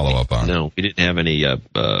anything to follow up on. No, we didn't have any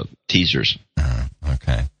teasers.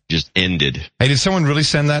 Okay. Just ended. Hey, did someone really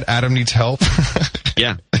send that? Adam needs help.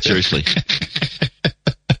 Yeah, seriously.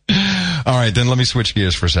 All right, then let me switch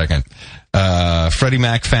gears for a second. Freddie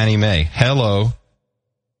Mac, Fannie Mae. Hello.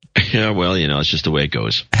 Yeah, well, it's just the way it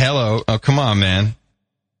goes. Hello. Oh, come on, man.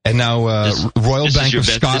 And now, Royal Bank of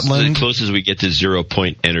Scotland. This is the closest we get to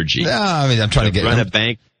 0-point energy. Yeah, I mean, I'm trying to get a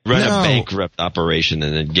bankrupt operation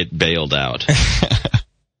and then get bailed out.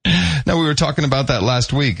 No, we were talking about that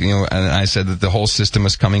last week, and I said that the whole system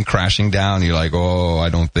is coming crashing down. You're like, oh, I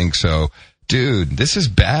don't think so. Dude, this is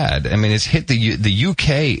bad. I mean, it's hit the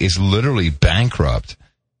UK is literally bankrupt.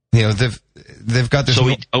 They've got this.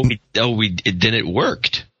 Then it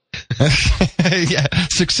worked. Yeah,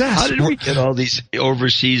 success. How did we get all these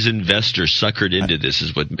overseas investors suckered into this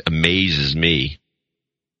is what amazes me.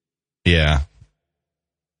 Yeah.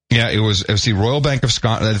 Yeah, it was the Royal Bank of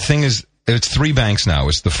Scotland. The thing is, it's three banks now.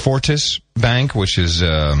 It's the Fortis Bank, which is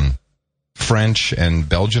French and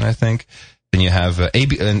Belgian, I think. Then you have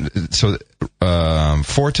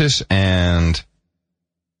Fortis and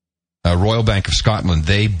Royal Bank of Scotland.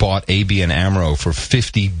 They bought ABN AMRO for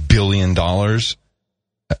 $50 billion.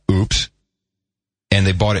 Oops. And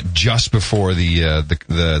they bought it just before the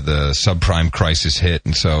subprime crisis hit.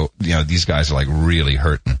 And so, these guys are like really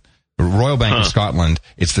hurting. Royal Bank of Scotland,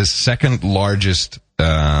 it's the second largest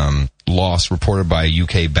loss reported by a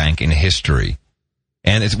UK bank in history.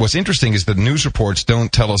 And what's interesting is the news reports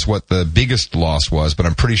don't tell us what the biggest loss was, but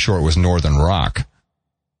I'm pretty sure it was Northern Rock.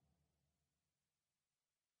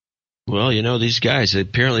 Well, these guys,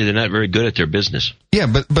 apparently they're not very good at their business. Yeah,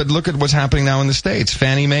 but look at what's happening now in the States.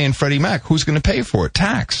 Fannie Mae and Freddie Mac. Who's going to pay for it?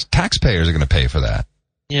 Taxpayers are going to pay for that.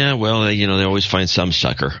 Yeah, well, they always find some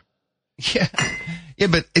sucker. Yeah. Yeah,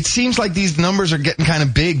 but it seems like these numbers are getting kind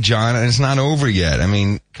of big, John, and it's not over yet. I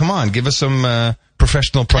mean, come on, give us some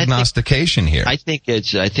professional prognostication here. I think it's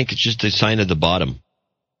just a sign of the bottom.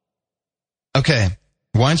 Okay.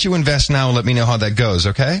 Why don't you invest now and let me know how that goes,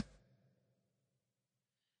 okay?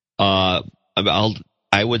 I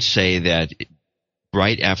would say that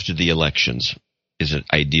right after the elections is an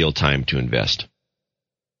ideal time to invest.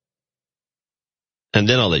 And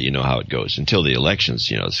then I'll let you know how it goes. Until the elections,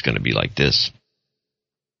 it's going to be like this.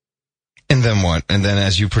 And then what? And then,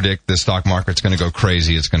 as you predict, the stock market's going to go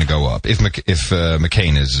crazy. It's going to go up if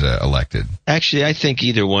McCain is elected. Actually, I think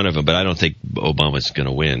either one of them, but I don't think Obama's going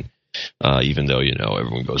to win. Even though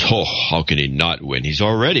everyone goes, "Oh, how can he not win? He's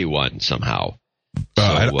already won somehow."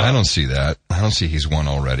 I don't see that. I don't see he's won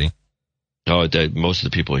already. Oh, most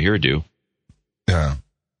of the people here do. Yeah.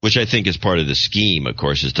 Which I think is part of the scheme, of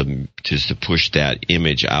course, is to push that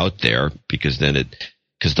image out there, because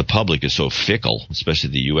the public is so fickle,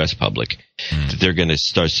 especially the U.S. public, that they're going to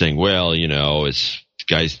start saying, well, it's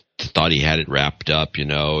guys thought he had it wrapped up,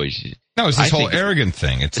 No, it's this whole arrogant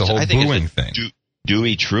thing. It's the whole booing thing.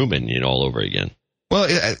 Dewey Truman, all over again. Well,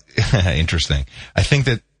 interesting. I think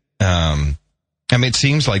that, it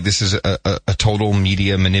seems like this is a total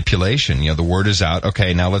media manipulation. The word is out.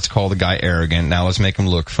 Okay, now let's call the guy arrogant. Now let's make him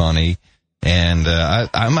look funny. And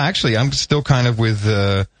I'm still kind of with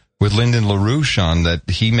Lyndon LaRouche on that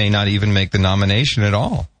he may not even make the nomination at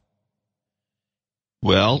all.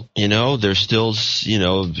 Well, they're still,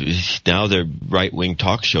 now their right-wing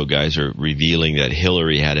talk show guys are revealing that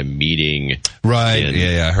Hillary had a meeting. Right.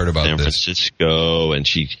 Yeah, I heard about San Francisco, and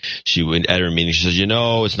she went at her meeting. She says,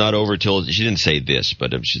 it's not over till, she didn't say this, but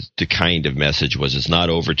the kind of message was, it's not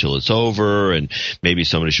over till it's over, and maybe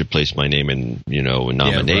somebody should place my name in, a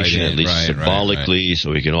nomination, at least symbolically, so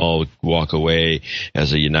we can all walk away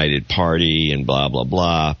as a united party, and blah, blah,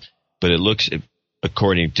 blah. But it looks,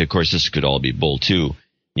 according to, of course, this could all be bull too,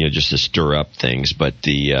 just to stir up things, but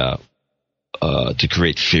to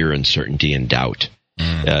create fear, uncertainty, and doubt.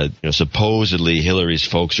 Supposedly Hillary's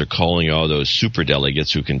folks are calling all those super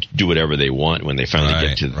delegates who can do whatever they want when they finally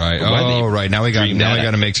get to the right. Right. Now we got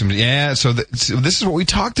to make some. Yeah. So this is what we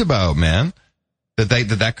talked about, man. They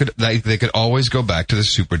could always go back to the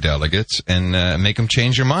super delegates and make them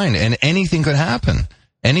change their mind, and anything could happen.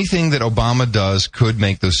 Anything that Obama does could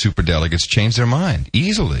make those superdelegates change their mind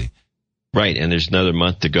easily. Right, and there's another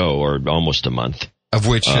month to go, or almost a month. Of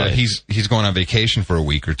which he's going on vacation for a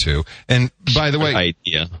week or two. And by the way,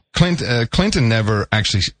 Clinton never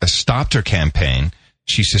actually stopped her campaign.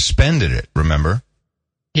 She suspended it, remember?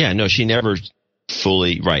 Yeah, no, she never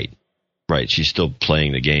fully, right. She's still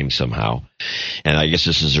playing the game somehow. And I guess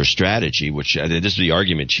this is her strategy, which this is the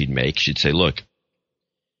argument she'd make. She'd say, look,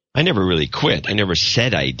 I never really quit. I never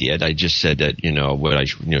said I did. I just said that,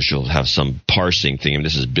 she'll have some parsing thing. And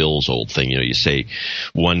this is Bill's old thing. You say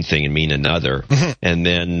one thing and mean another. And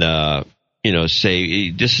then,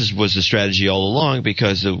 say was the strategy all along,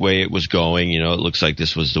 because the way it was going, it looks like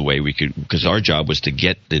this was the way we could, because our job was to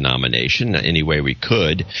get the nomination any way we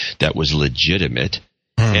could that was legitimate.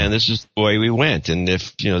 And this is the way we went. And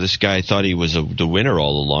if, this guy thought he was the winner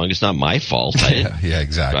all along, it's not my fault. Yeah,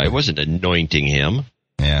 exactly. I wasn't anointing him.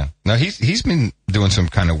 Yeah. Now he's been doing some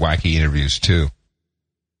kind of wacky interviews too,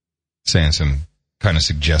 saying some kind of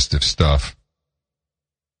suggestive stuff.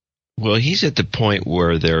 Well, he's at the point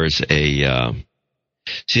where there's a.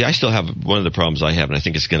 See, I still have one of the problems I have, and I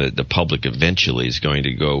think the public eventually is going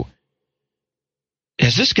to go.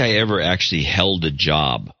 Has this guy ever actually held a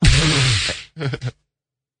job?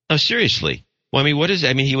 No, seriously. Well, he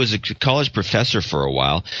was a college professor for a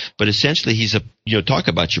while, but essentially he's talk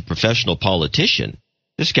about your professional politician.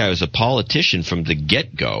 This guy was a politician from the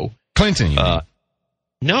get-go. Clinton, you mean?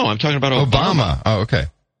 No, I'm talking about Obama. Oh, okay.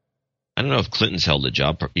 I don't know if Clinton's held a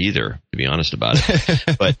job either, to be honest about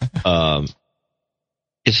it. But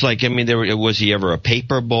it's like, was he ever a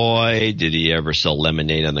paper boy? Did he ever sell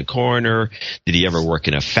lemonade on the corner? Did he ever work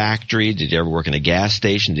in a factory? Did he ever work in a gas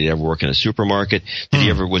station? Did he ever work in a supermarket? Was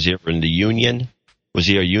he ever in the union? Was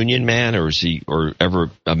he a union man, or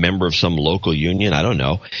ever a member of some local union? I don't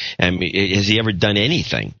know. Has he ever done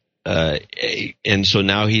anything? And so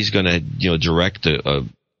now he's going to, direct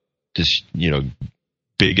this,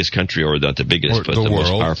 biggest country, or not the biggest, but the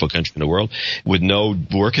most powerful country in the world, with no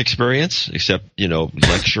work experience except,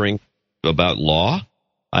 lecturing about law.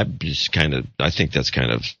 I think that's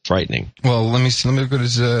kind of frightening. Well, let me look at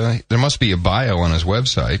his. There must be a bio on his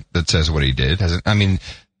website that says what he did.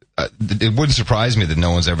 It wouldn't surprise me that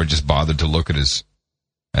no one's ever just bothered to look at his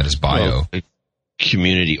bio. Well, a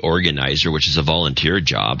community organizer, which is a volunteer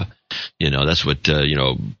job. That's what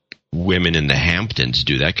women in the Hamptons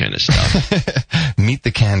do, that kind of stuff. Meet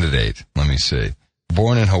the candidate. Let me see.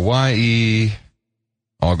 Born in Hawaii,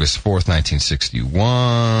 August 4th,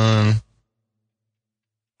 1961.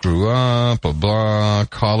 Grew up, blah, blah,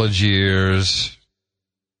 college years.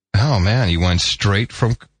 Oh, man, he went straight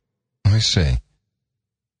from, let me see.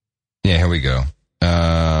 Yeah, here we go.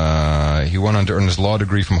 He went on to earn his law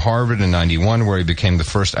degree from Harvard in 91, where he became the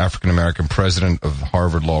first African-American president of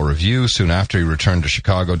Harvard Law Review. Soon after, he returned to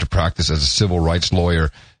Chicago to practice as a civil rights lawyer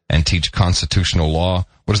and teach constitutional law.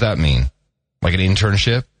 What does that mean? Like an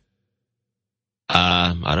internship?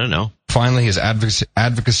 I don't know. Finally, his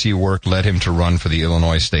advocacy work led him to run for the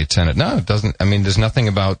Illinois State Senate. No, it doesn't. I mean, there's nothing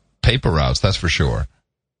about paper routes, that's for sure.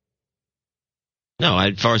 No,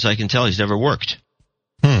 as far as I can tell, he's never worked.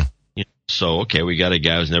 So, okay, we got a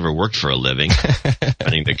guy who's never worked for a living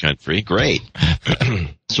running the country. Great.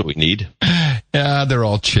 That's what we need. Yeah, they're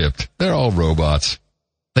all chipped. They're all robots.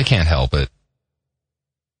 They can't help it.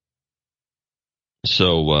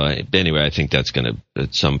 So, anyway, I think that's going to,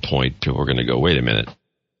 at some point, people are going to go, wait a minute.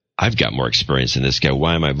 I've got more experience than this guy.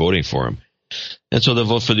 Why am I voting for him? And so they'll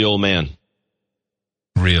vote for the old man.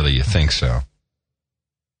 Really? You think so?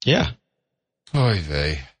 Yeah. Oy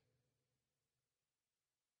vey.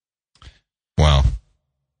 Well,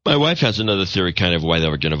 my wife has another theory kind of why they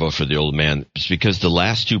were going to vote for the old man. It's because the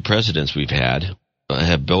last two presidents we've had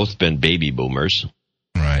have both been baby boomers.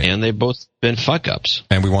 Right. And they've both been fuck-ups.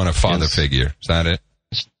 And we want a father figure. Is that it?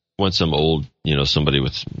 Want some old, somebody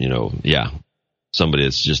with, somebody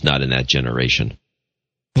that's just not in that generation.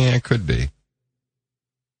 Yeah, it could be.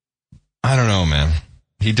 I don't know, man.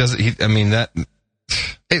 He doesn't, again,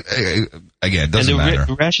 it doesn't matter.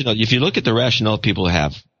 The rationale, if you look at the rationale people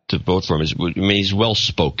have to vote for him, he's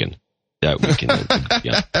well-spoken. That we can,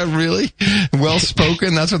 Really?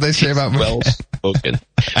 Well-spoken? That's what they say about me? Well-spoken.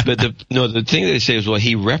 But the thing they say is, well,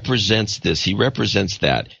 he represents this, he represents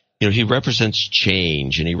that. He represents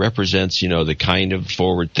change, and he represents, the kind of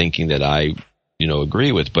forward thinking that I,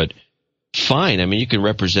 agree with. But fine, you can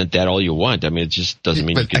represent that all you want. It just doesn't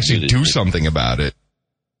mean you can actually do something about it.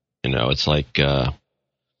 It's like,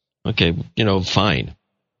 okay, fine.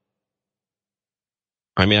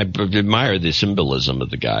 I admire the symbolism of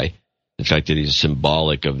the guy, the fact that he's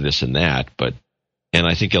symbolic of this and that, and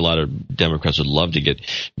I think a lot of Democrats would love to get,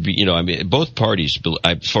 both parties,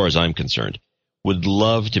 as far as I'm concerned, would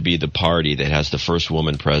love to be the party that has the first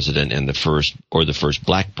woman president and the first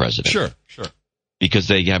black president. Sure. Because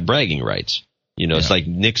they have bragging rights. It's like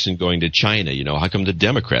Nixon going to China. How come the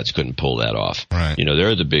Democrats couldn't pull that off? Right.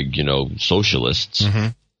 They're the big, socialists. Mm-hmm.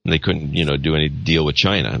 And they couldn't, do any deal with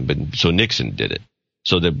China. But so Nixon did it.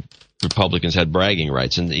 So the Republicans had bragging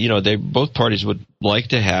rights. And, both parties would like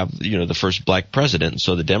to have, the first black president.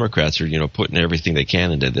 So the Democrats are, putting everything they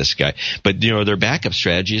can into this guy. But, their backup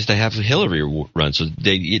strategy is to have Hillary run. So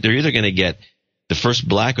they're either going to get the first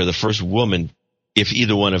black or the first woman if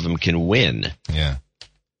either one of them can win. Yeah.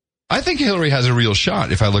 I think Hillary has a real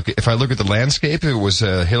shot. If I look at the landscape, it was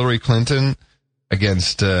Hillary Clinton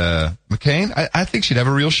against McCain. I think she'd have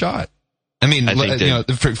a real shot.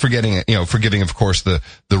 Forgetting of course the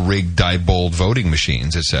rigged Diebold voting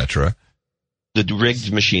machines, etc. The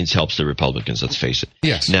rigged machines helps the Republicans. Let's face it.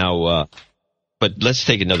 Yes. Now, but let's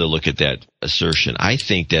take another look at that assertion. I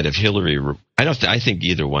think that if Hillary, I think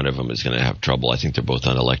either one of them is going to have trouble. I think they're both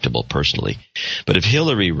unelectable personally. But if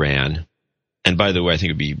Hillary ran, and by the way, I think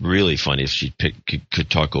it'd be really funny if she could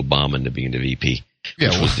talk Obama into being the VP. Yeah,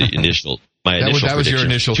 which was the initial. That was your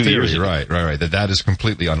initial theory, right? That is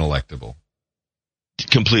completely unelectable.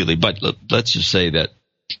 Completely, but let's just say that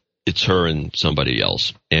it's her and somebody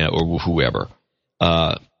else, or whoever.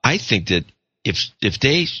 I think that if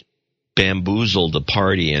they bamboozle the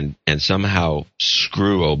party and somehow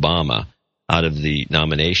screw Obama out of the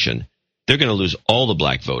nomination, they're going to lose all the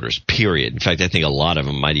black voters, period. In fact, I think a lot of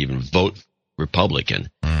them might even vote Republican.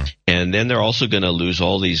 And then they're also going to lose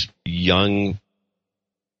all these young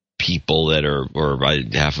people that are, or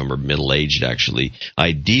half of them are middle-aged actually,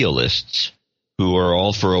 idealists who are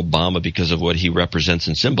all for Obama because of what he represents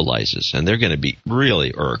and symbolizes. And they're going to be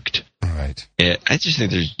really irked. Right. I just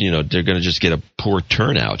think they're going to just get a poor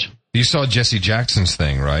turnout. You saw Jesse Jackson's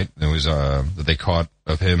thing, right? It was that they caught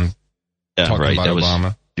of him talking about Obama.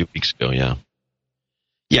 Was a few weeks ago, yeah.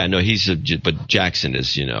 Yeah, no, but Jackson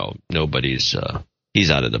is, nobody's, he's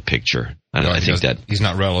out of the picture. I think that he's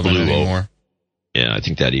not relevant anymore. Yeah, I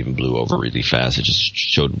think that even blew over really fast. It just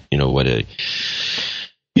showed,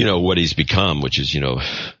 what he's become, which is, he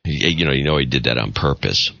did that on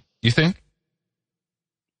purpose. You think?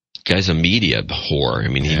 Guy's a media whore.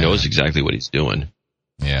 He knows exactly what he's doing.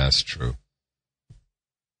 Yeah, that's true.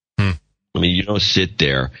 You don't sit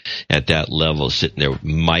there at that level, sitting there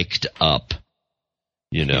mic'd up,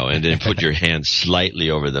 and then put your hand slightly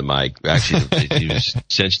over the mic. Actually, he was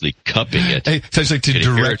essentially cupping it. Essentially to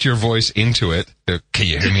direct your voice into it. Can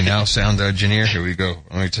you hear me now, sound engineer? Here we go.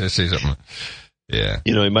 Let me say something. Yeah.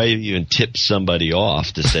 He might even tip somebody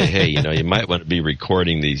off to say, hey, you might want to be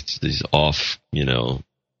recording these off,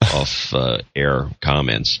 air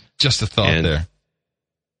comments. Just a thought there.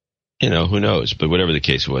 Who knows? But whatever the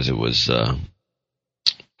case was, it was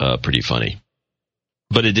pretty funny.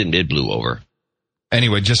 But it didn't. It blew over.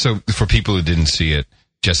 Anyway, just so for people who didn't see it,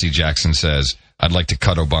 Jesse Jackson says, "I'd like to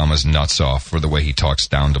cut Obama's nuts off for the way he talks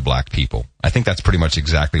down to black people." I think that's pretty much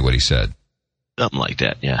exactly what he said. Something like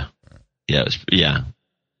that. Yeah. Yeah.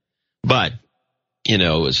 But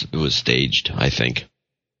it was staged, I think.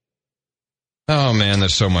 Oh man,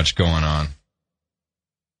 there's so much going on.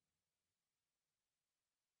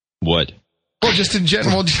 What? Well, just in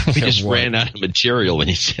general. He just ran out of material when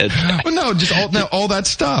he said that. Well, no, just all that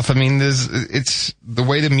stuff. I mean, it's the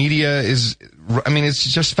way the media is. I mean, it's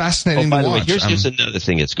just fascinating to watch. By the way, here's another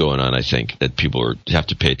thing that's going on, I think, that people have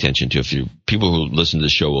to pay attention to. People who listen to the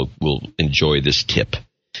show will enjoy this tip.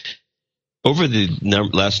 Over the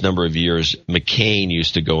last number of years, McCain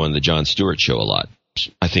used to go on the Jon Stewart show a lot.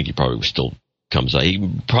 I think he probably still comes on.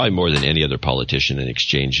 He probably more than any other politician and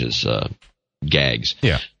exchanges gags.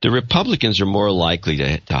 Yeah. The Republicans are more likely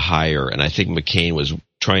to hire, and I think McCain was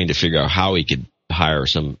trying to figure out how he could hire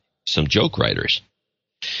some joke writers.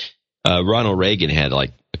 Ronald Reagan had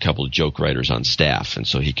like a couple of joke writers on staff, and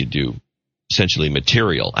so he could do essentially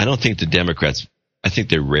material. I don't think the Democrats, I think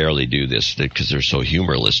they rarely do this because they're so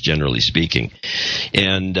humorless, generally speaking.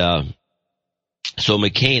 And so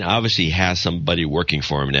McCain obviously has somebody working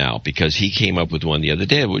for him now, because he came up with one the other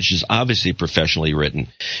day, which is obviously professionally written,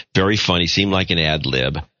 very funny, seemed like an ad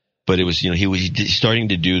lib, but it was, he was starting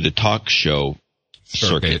to do the talk show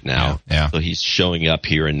circuit now. Yeah. So he's showing up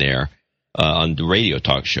here and there on the radio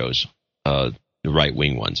talk shows, the right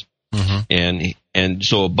wing ones. Mm-hmm. And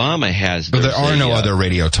so Obama has. But there are no other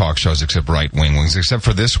radio talk shows except right wing ones, except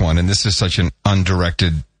for this one, and this is such an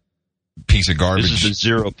undirected piece of garbage. This is the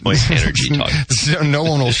 0 point energy talk. No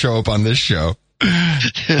one will show up on this show.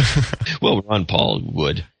 Well, Ron Paul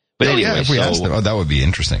would. But anyway, if we asked them, that would be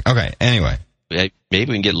interesting. Okay, anyway.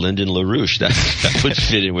 Maybe we can get Lyndon LaRouche. That would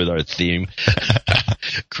fit in with our theme.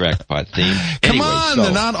 Crackpot theme. Come on,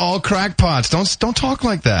 they're not all crackpots. Don't talk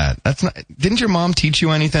like that. That's not. Didn't your mom teach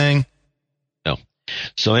you anything? No.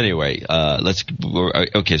 So anyway,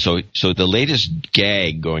 okay. So the latest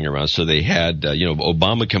gag going around. So they had,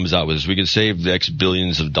 Obama comes out with this. We could save X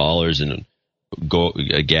billions of dollars in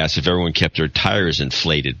gas if everyone kept their tires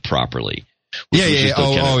inflated properly.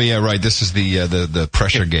 Yeah. Right. This is the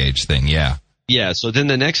pressure gauge thing. Yeah. Yeah. So then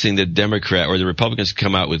the next thing the Democrat or the Republicans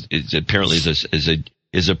come out with is apparently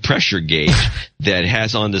is a pressure gauge that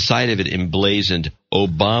has on the side of it emblazoned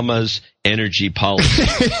Obama's energy policy.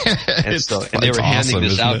 and they were handing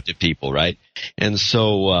this out to people, right? And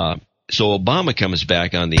so Obama comes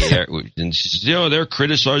back on the air and says, they're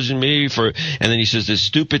criticizing me for, and then he says this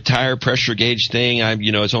stupid tire pressure gauge thing.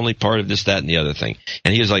 It's only part of this, that, and the other thing.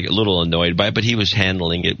 And he was like a little annoyed by it, but he was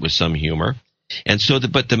handling it with some humor. And so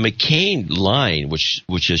but the McCain line,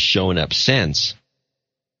 which has shown up since,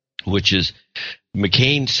 which is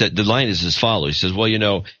McCain said, the line is as follows. He says,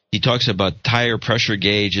 well, he talks about tire pressure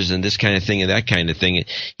gauges and this kind of thing and that kind of thing.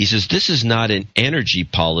 He says, this is not an energy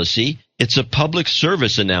policy. It's a public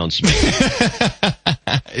service announcement.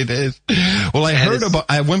 It is. Well,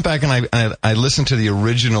 I went back and I listened to the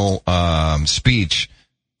original speech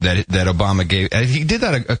that Obama gave. He did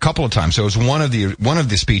that a couple of times. So it was one of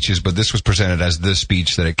the speeches, but this was presented as the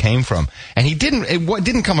speech that it came from. And it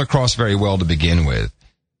didn't come across very well to begin with.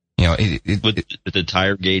 With the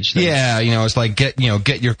tire gauge thing? Yeah, it's like get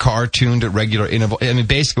your car tuned at regular interval. I mean,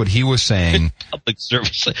 basically what he was saying. Public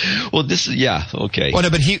service. Well, this is, yeah, okay. Well, no,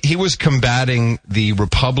 but he was combating the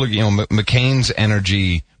McCain's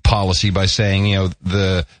energy policy by saying,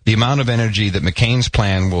 the amount of energy that McCain's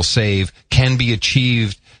plan will save can be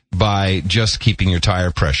achieved by just keeping your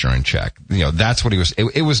tire pressure in check. That's what he was.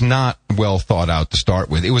 It was not well thought out to start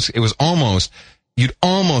with. It was almost. You'd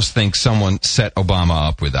almost think someone set Obama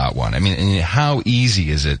up with that one. I mean, and how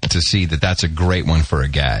easy is it to see that that's a great one for a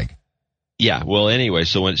gag? Yeah, well, anyway,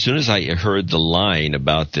 so as soon as I heard the line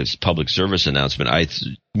about this public service announcement, I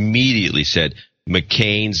immediately said,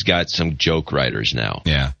 McCain's got some joke writers now.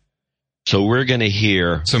 Yeah. So we're going to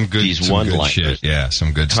hear these one-liners. Yeah,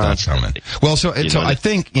 some good stuff coming. Well, so I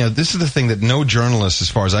think, this is the thing that no journalist, as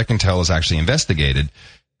far as I can tell, has actually investigated.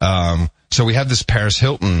 So we have this Paris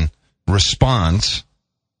Hilton response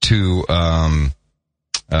to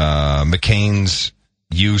McCain's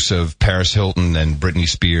use of Paris Hilton and Britney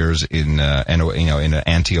Spears in an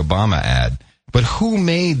anti-Obama ad. But who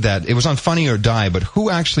made that? It was on Funny or Die, but who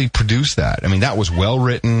actually produced that? I mean, that was well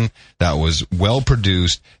written, that was well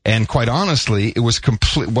produced, and quite honestly, it was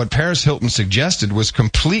complete. What Paris Hilton suggested was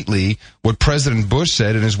completely what President Bush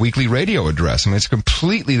said in his weekly radio address. I mean, it's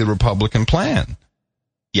completely the Republican plan.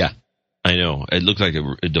 Yeah, I know. It looked like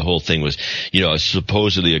the whole thing was,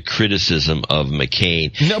 supposedly a criticism of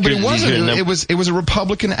McCain. No, but it wasn't. It was a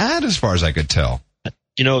Republican ad, as far as I could tell.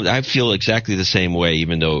 I feel exactly the same way,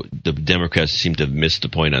 even though the Democrats seem to have missed the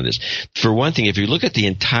point on this. For one thing, if you look at the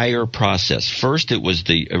entire process, first it was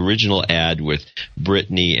the original ad with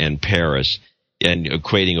Brittany and Paris and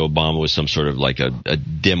equating Obama with some sort of like a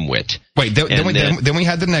dimwit. Wait, then we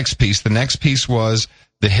had the next piece. The next piece was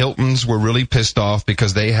the Hiltons were really pissed off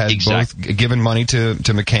because they had both given money to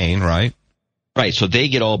McCain, right? Right, so they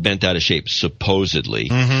get all bent out of shape, supposedly,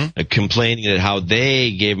 complaining that how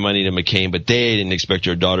they gave money to McCain, but they didn't expect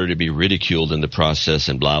your daughter to be ridiculed in the process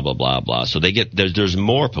and blah, blah, blah, blah. So there's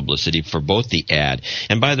more publicity for both the ad.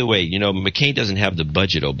 And by the way, McCain doesn't have the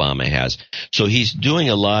budget Obama has. So he's doing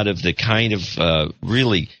a lot of the kind of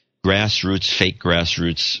really fake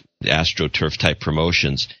grassroots, AstroTurf type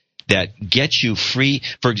promotions that get you free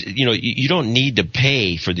for, you don't need to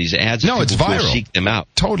pay for these ads. No, it's viral. Seek them out.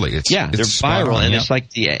 Totally. They're viral. And it's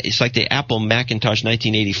like the Apple Macintosh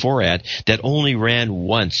 1984 ad that only ran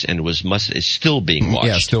once and is still being watched.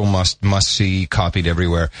 Yeah, still must see, copied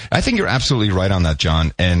everywhere. I think you're absolutely right on that,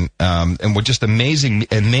 John. And what just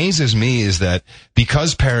amazes me is that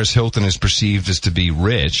because Paris Hilton is perceived as to be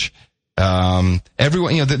rich,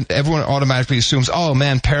 everyone automatically assumes, oh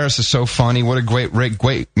man, Paris is so funny. What a great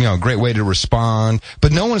way to respond.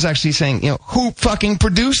 But no one's actually saying, who fucking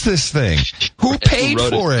produced this thing? Who paid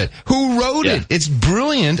for it? Who wrote it? It's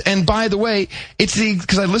brilliant. And by the way,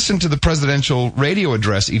 because I listen to the presidential radio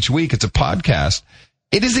address each week. It's a podcast.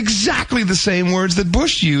 It is exactly the same words that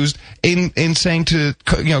Bush used in saying to,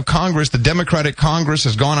 Congress, the Democratic Congress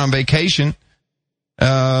has gone on vacation.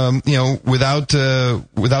 Without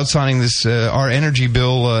signing this, our energy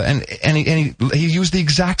bill, and he used the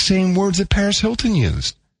exact same words that Paris Hilton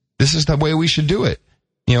used. This is the way we should do it.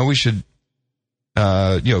 We should,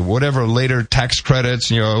 whatever later tax credits,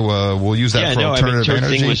 we'll use that for alternative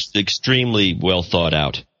energy. Her thing was extremely well thought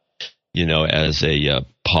out, as a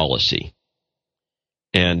policy.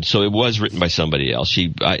 And so it was written by somebody else. She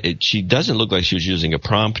doesn't look like she was using a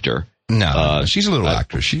prompter. No, she's a little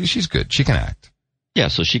actress. She's good. She can act. Yeah,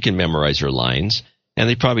 so she can memorize her lines, and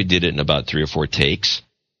they probably did it in about 3 or 4 takes.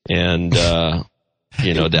 And the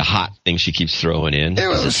hot thing she keeps throwing in. It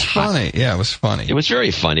was funny. Yeah, it was funny. It was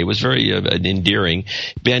very funny. It was very endearing.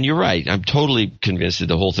 Ben, you're right. I'm totally convinced that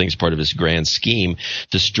the whole thing's part of this grand scheme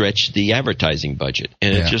to stretch the advertising budget,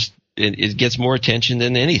 and it gets more attention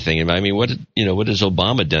than anything. I mean, what has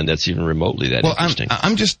Obama done that's even remotely that interesting?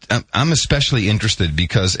 I'm especially interested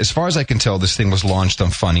because, as far as I can tell, this thing was launched on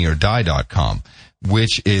FunnyOrDie.com.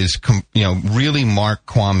 Which is, really Mark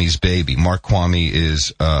Kwame's baby. Mark Kwame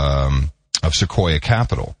is, of Sequoia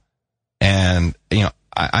Capital. And,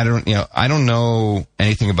 I don't know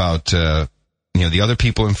anything about, the other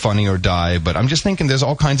people in Funny or Die, but I'm just thinking there's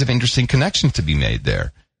all kinds of interesting connections to be made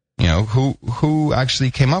there. Who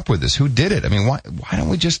actually came up with this? Who did it? I mean, why don't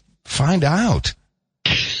we just find out?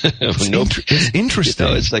 It's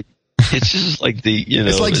interesting. It's just like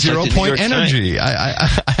it's like 0 Point Energy.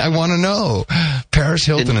 I want to know. Paris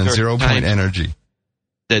Hilton and 0 Point Energy.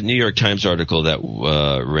 That New York Times article that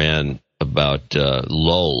ran about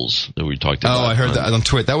lulls that we talked about. Oh, I heard that on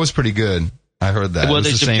Twitter. That was pretty good. I heard that. Well,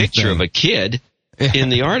 there's a picture of a kid in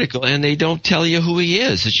the article, and they don't tell you who he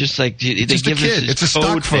is. It's just like they give us his It's a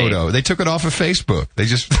stock photo. They took it off of Facebook. They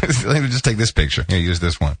just let me just take this picture. Here, use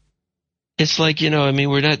this one. It's like,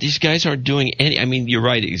 these guys aren't doing you're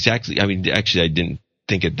right, exactly. Actually, I didn't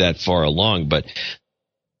think it that far along, but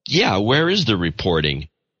yeah, where is the reporting?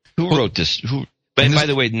 Who wrote this? But by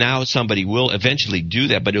the way, now somebody will eventually do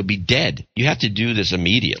that, but it'll be dead. You have to do this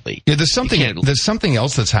immediately. Yeah, there's something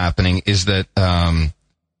else that's happening is that, there's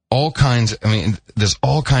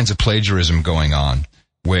all kinds of plagiarism going on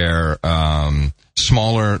where,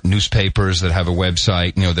 smaller newspapers that have a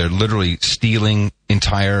website, they're literally stealing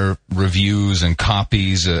entire reviews and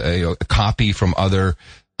copies, a copy from other,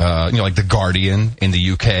 like The Guardian in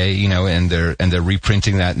the UK, and they're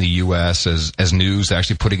reprinting that in the US as news. They're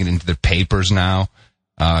actually putting it into their papers now.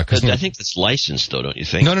 I think it's licensed, though, don't you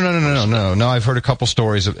think? No. I've heard a couple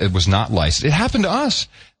stories it was not licensed. It happened to us.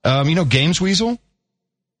 Games Weasel?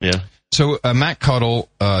 Yeah. So Matt Cuttle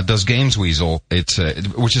does Games Weasel.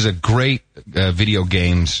 Which is a great video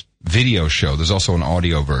games video show. There's also an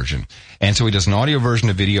audio version, and so he does an audio version,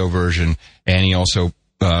 a video version, and he also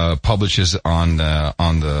publishes on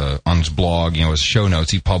his blog, as show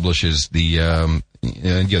notes. He publishes the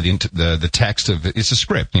text of it. It's a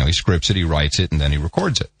script. He scripts it, he writes it, and then he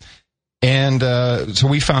records it. And so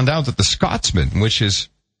we found out that The Scotsman, which is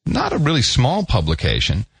not a really small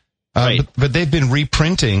publication, Right. But they've been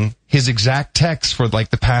reprinting his exact text for like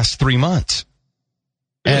the past 3 months.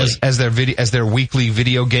 Really? As their weekly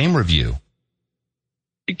video game review.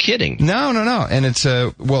 You're kidding. No. And it's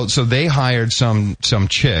so they hired some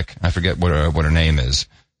chick, I forget what her name is,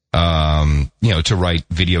 to write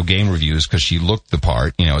video game reviews because she looked the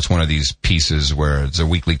part. It's one of these pieces where it's a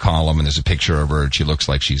weekly column and there's a picture of her and she looks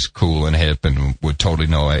like she's cool and hip and would totally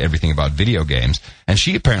know everything about video games. And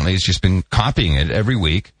she apparently has just been copying it every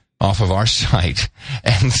week off of our site,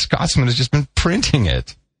 and Scotsman has just been printing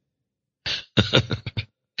it.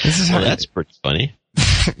 That's pretty funny.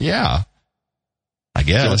 Yeah. I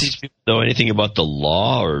guess. Don't these people know anything about the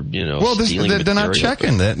law or, stealing they're not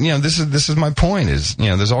checking that. This is my point is,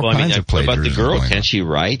 there's all kinds of plagiarism. About the girl, can't she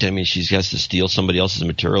write? I mean, she has to steal somebody else's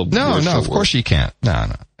material. No, of course she can't.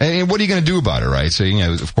 No. And what are you going to do about it, right? So,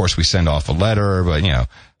 of course we send off a letter, but,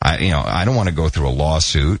 I don't want to go through a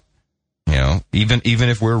lawsuit, even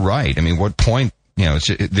if we're right. I mean, what point,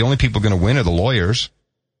 the only people going to win are the lawyers.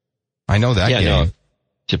 I know that game. No,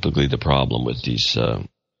 typically the problem with these,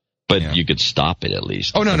 but you could stop it at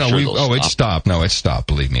least. Oh, no, it's stopped. No, it's stopped.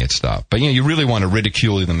 Believe me, it's stopped. But, you really want to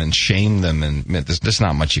ridicule them and shame them, and there's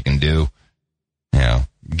not much you can do.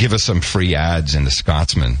 Give us some free ads in the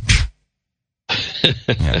Scotsman.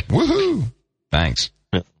 Woohoo! Thanks.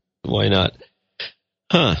 Why not?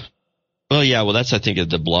 Huh. Well, yeah, that's, I think,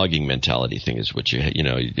 the blogging mentality thing is what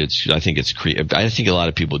I think I think a lot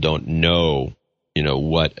of people don't know,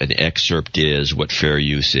 what an excerpt is, what fair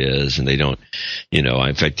use is, and they don't,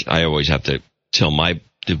 in fact, I always have to tell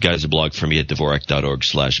the guys that blog for me at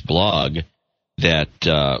Dvorak.org/blog that,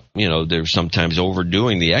 they're sometimes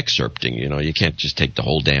overdoing the excerpting. You can't just take the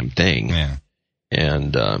whole damn thing. Yeah.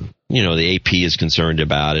 And, the AP is concerned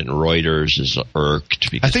about it, and Reuters is irked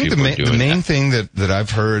because I think the main thing that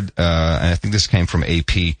I've heard, and I think this came from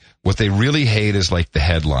AP, what they really hate is like the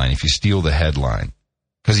headline. If you steal the headline,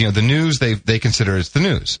 because the news they consider it's the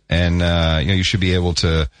news, and you should be able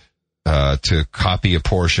to copy a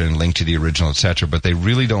portion, link to the original, etc. But they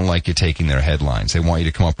really don't like you taking their headlines. They want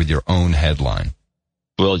you to come up with your own headline.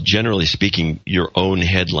 Well, generally speaking, your own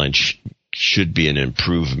headline should be an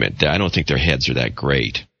improvement. I don't think their heads are that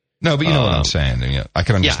great. No, but you know what I'm saying. I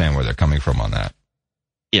can understand where they're coming from on that.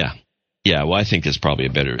 Yeah. Yeah, well, I think there's probably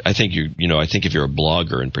I think I think if you're a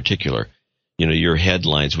blogger in particular, your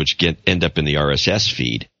headlines, which end up in the RSS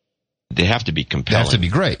feed, they have to be compelling. They have to be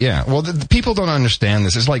great, yeah. Well, the people don't understand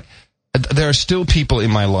this. It's like, there are still people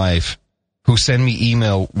in my life who send me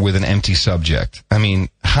email with an empty subject. I mean,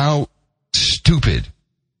 how stupid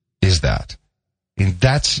is that?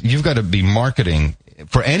 You've got to be marketing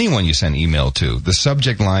for anyone you send email to. The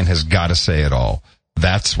subject line has got to say it all.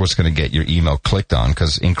 That's what's going to get your email clicked on,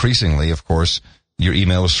 because increasingly, of course, your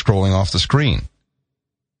email is scrolling off the screen.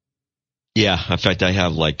 Yeah, in fact, I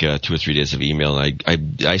have like 2 or 3 days of email, and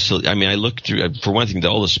I look through. For one thing,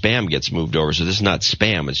 all the spam gets moved over, so this is not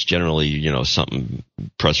spam. It's generally something,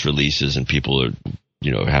 press releases, and people are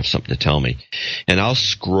have something to tell me, and I'll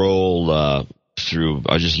scroll through.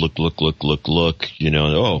 I just look.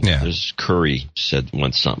 There's Curry said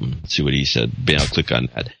once something. Let's see what he said. I'll click on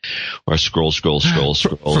that, or scroll.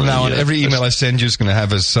 From now on, every email I send you is going to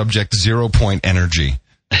have as subject 0 point energy.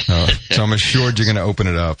 So I'm assured you're going to open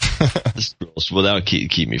it up. Well, that'll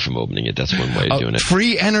keep me from opening it. That's one way of doing it.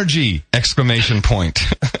 Free energy! Exclamation point.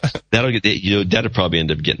 That'll probably end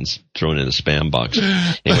up getting thrown in a spam box.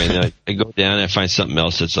 Anyway, then I go down and I find something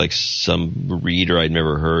else that's like some reader I'd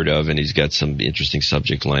never heard of, and he's got some interesting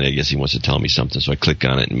subject line. I guess he wants to tell me something, so I click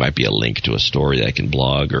on it, and it might be a link to a story that I can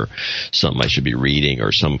blog, or something I should be reading,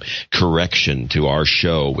 or some correction to our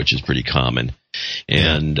show, which is pretty common.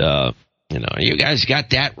 And, you guys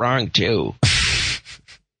got that wrong too.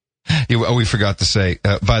 We forgot to say,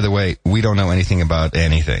 by the way, we don't know anything about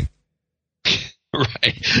anything.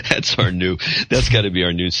 Right. That's got to be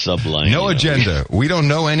our new subline. No agenda. We don't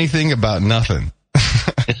know anything about nothing.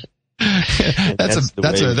 that's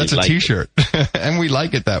a t-shirt. And we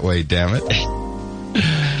like it that way, damn it.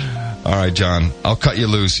 All right, John, I'll cut you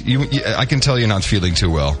loose. I can tell you're not feeling too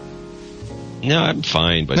well. No, I'm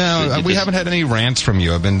fine. But we haven't had any rants from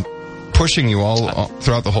you. I've been pushing you all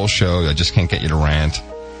throughout the whole show. I just can't get you to rant.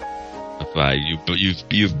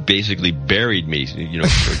 You've basically buried me,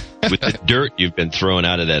 with the dirt you've been throwing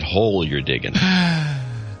out of that hole you're digging.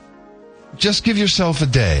 Just give yourself a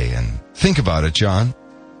day and think about it, John.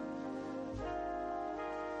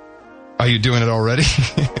 Are you doing it already?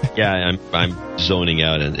 Yeah, I'm zoning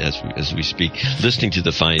out as we speak, listening to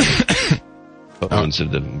the fine tones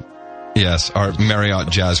of the. Yes, our Marriott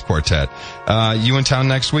Jazz Quartet. You in town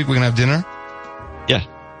next week? We're gonna have dinner. Yeah.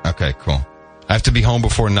 Okay, cool. I have to be home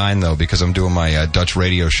before 9, though, because I'm doing my Dutch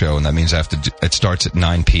radio show, and that means it starts at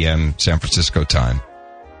 9 p.m. San Francisco time.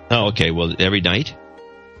 Oh, okay. Well, every night?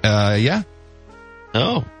 Yeah.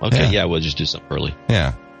 Oh, okay. Yeah, we'll just do something early.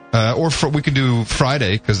 Yeah. We could do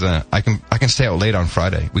Friday, because I can stay out late on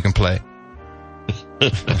Friday. We can play. Yeah.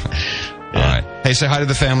 All right. Hey, say hi to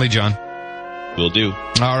the family, John. Will do.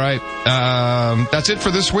 All right. That's it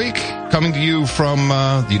for this week. Coming to you from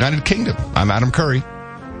the United Kingdom. I'm Adam Curry.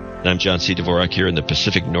 And I'm John C. Dvorak here in the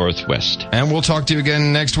Pacific Northwest. And we'll talk to you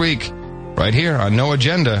again next week, right here on No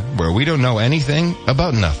Agenda, where we don't know anything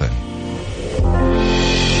about nothing.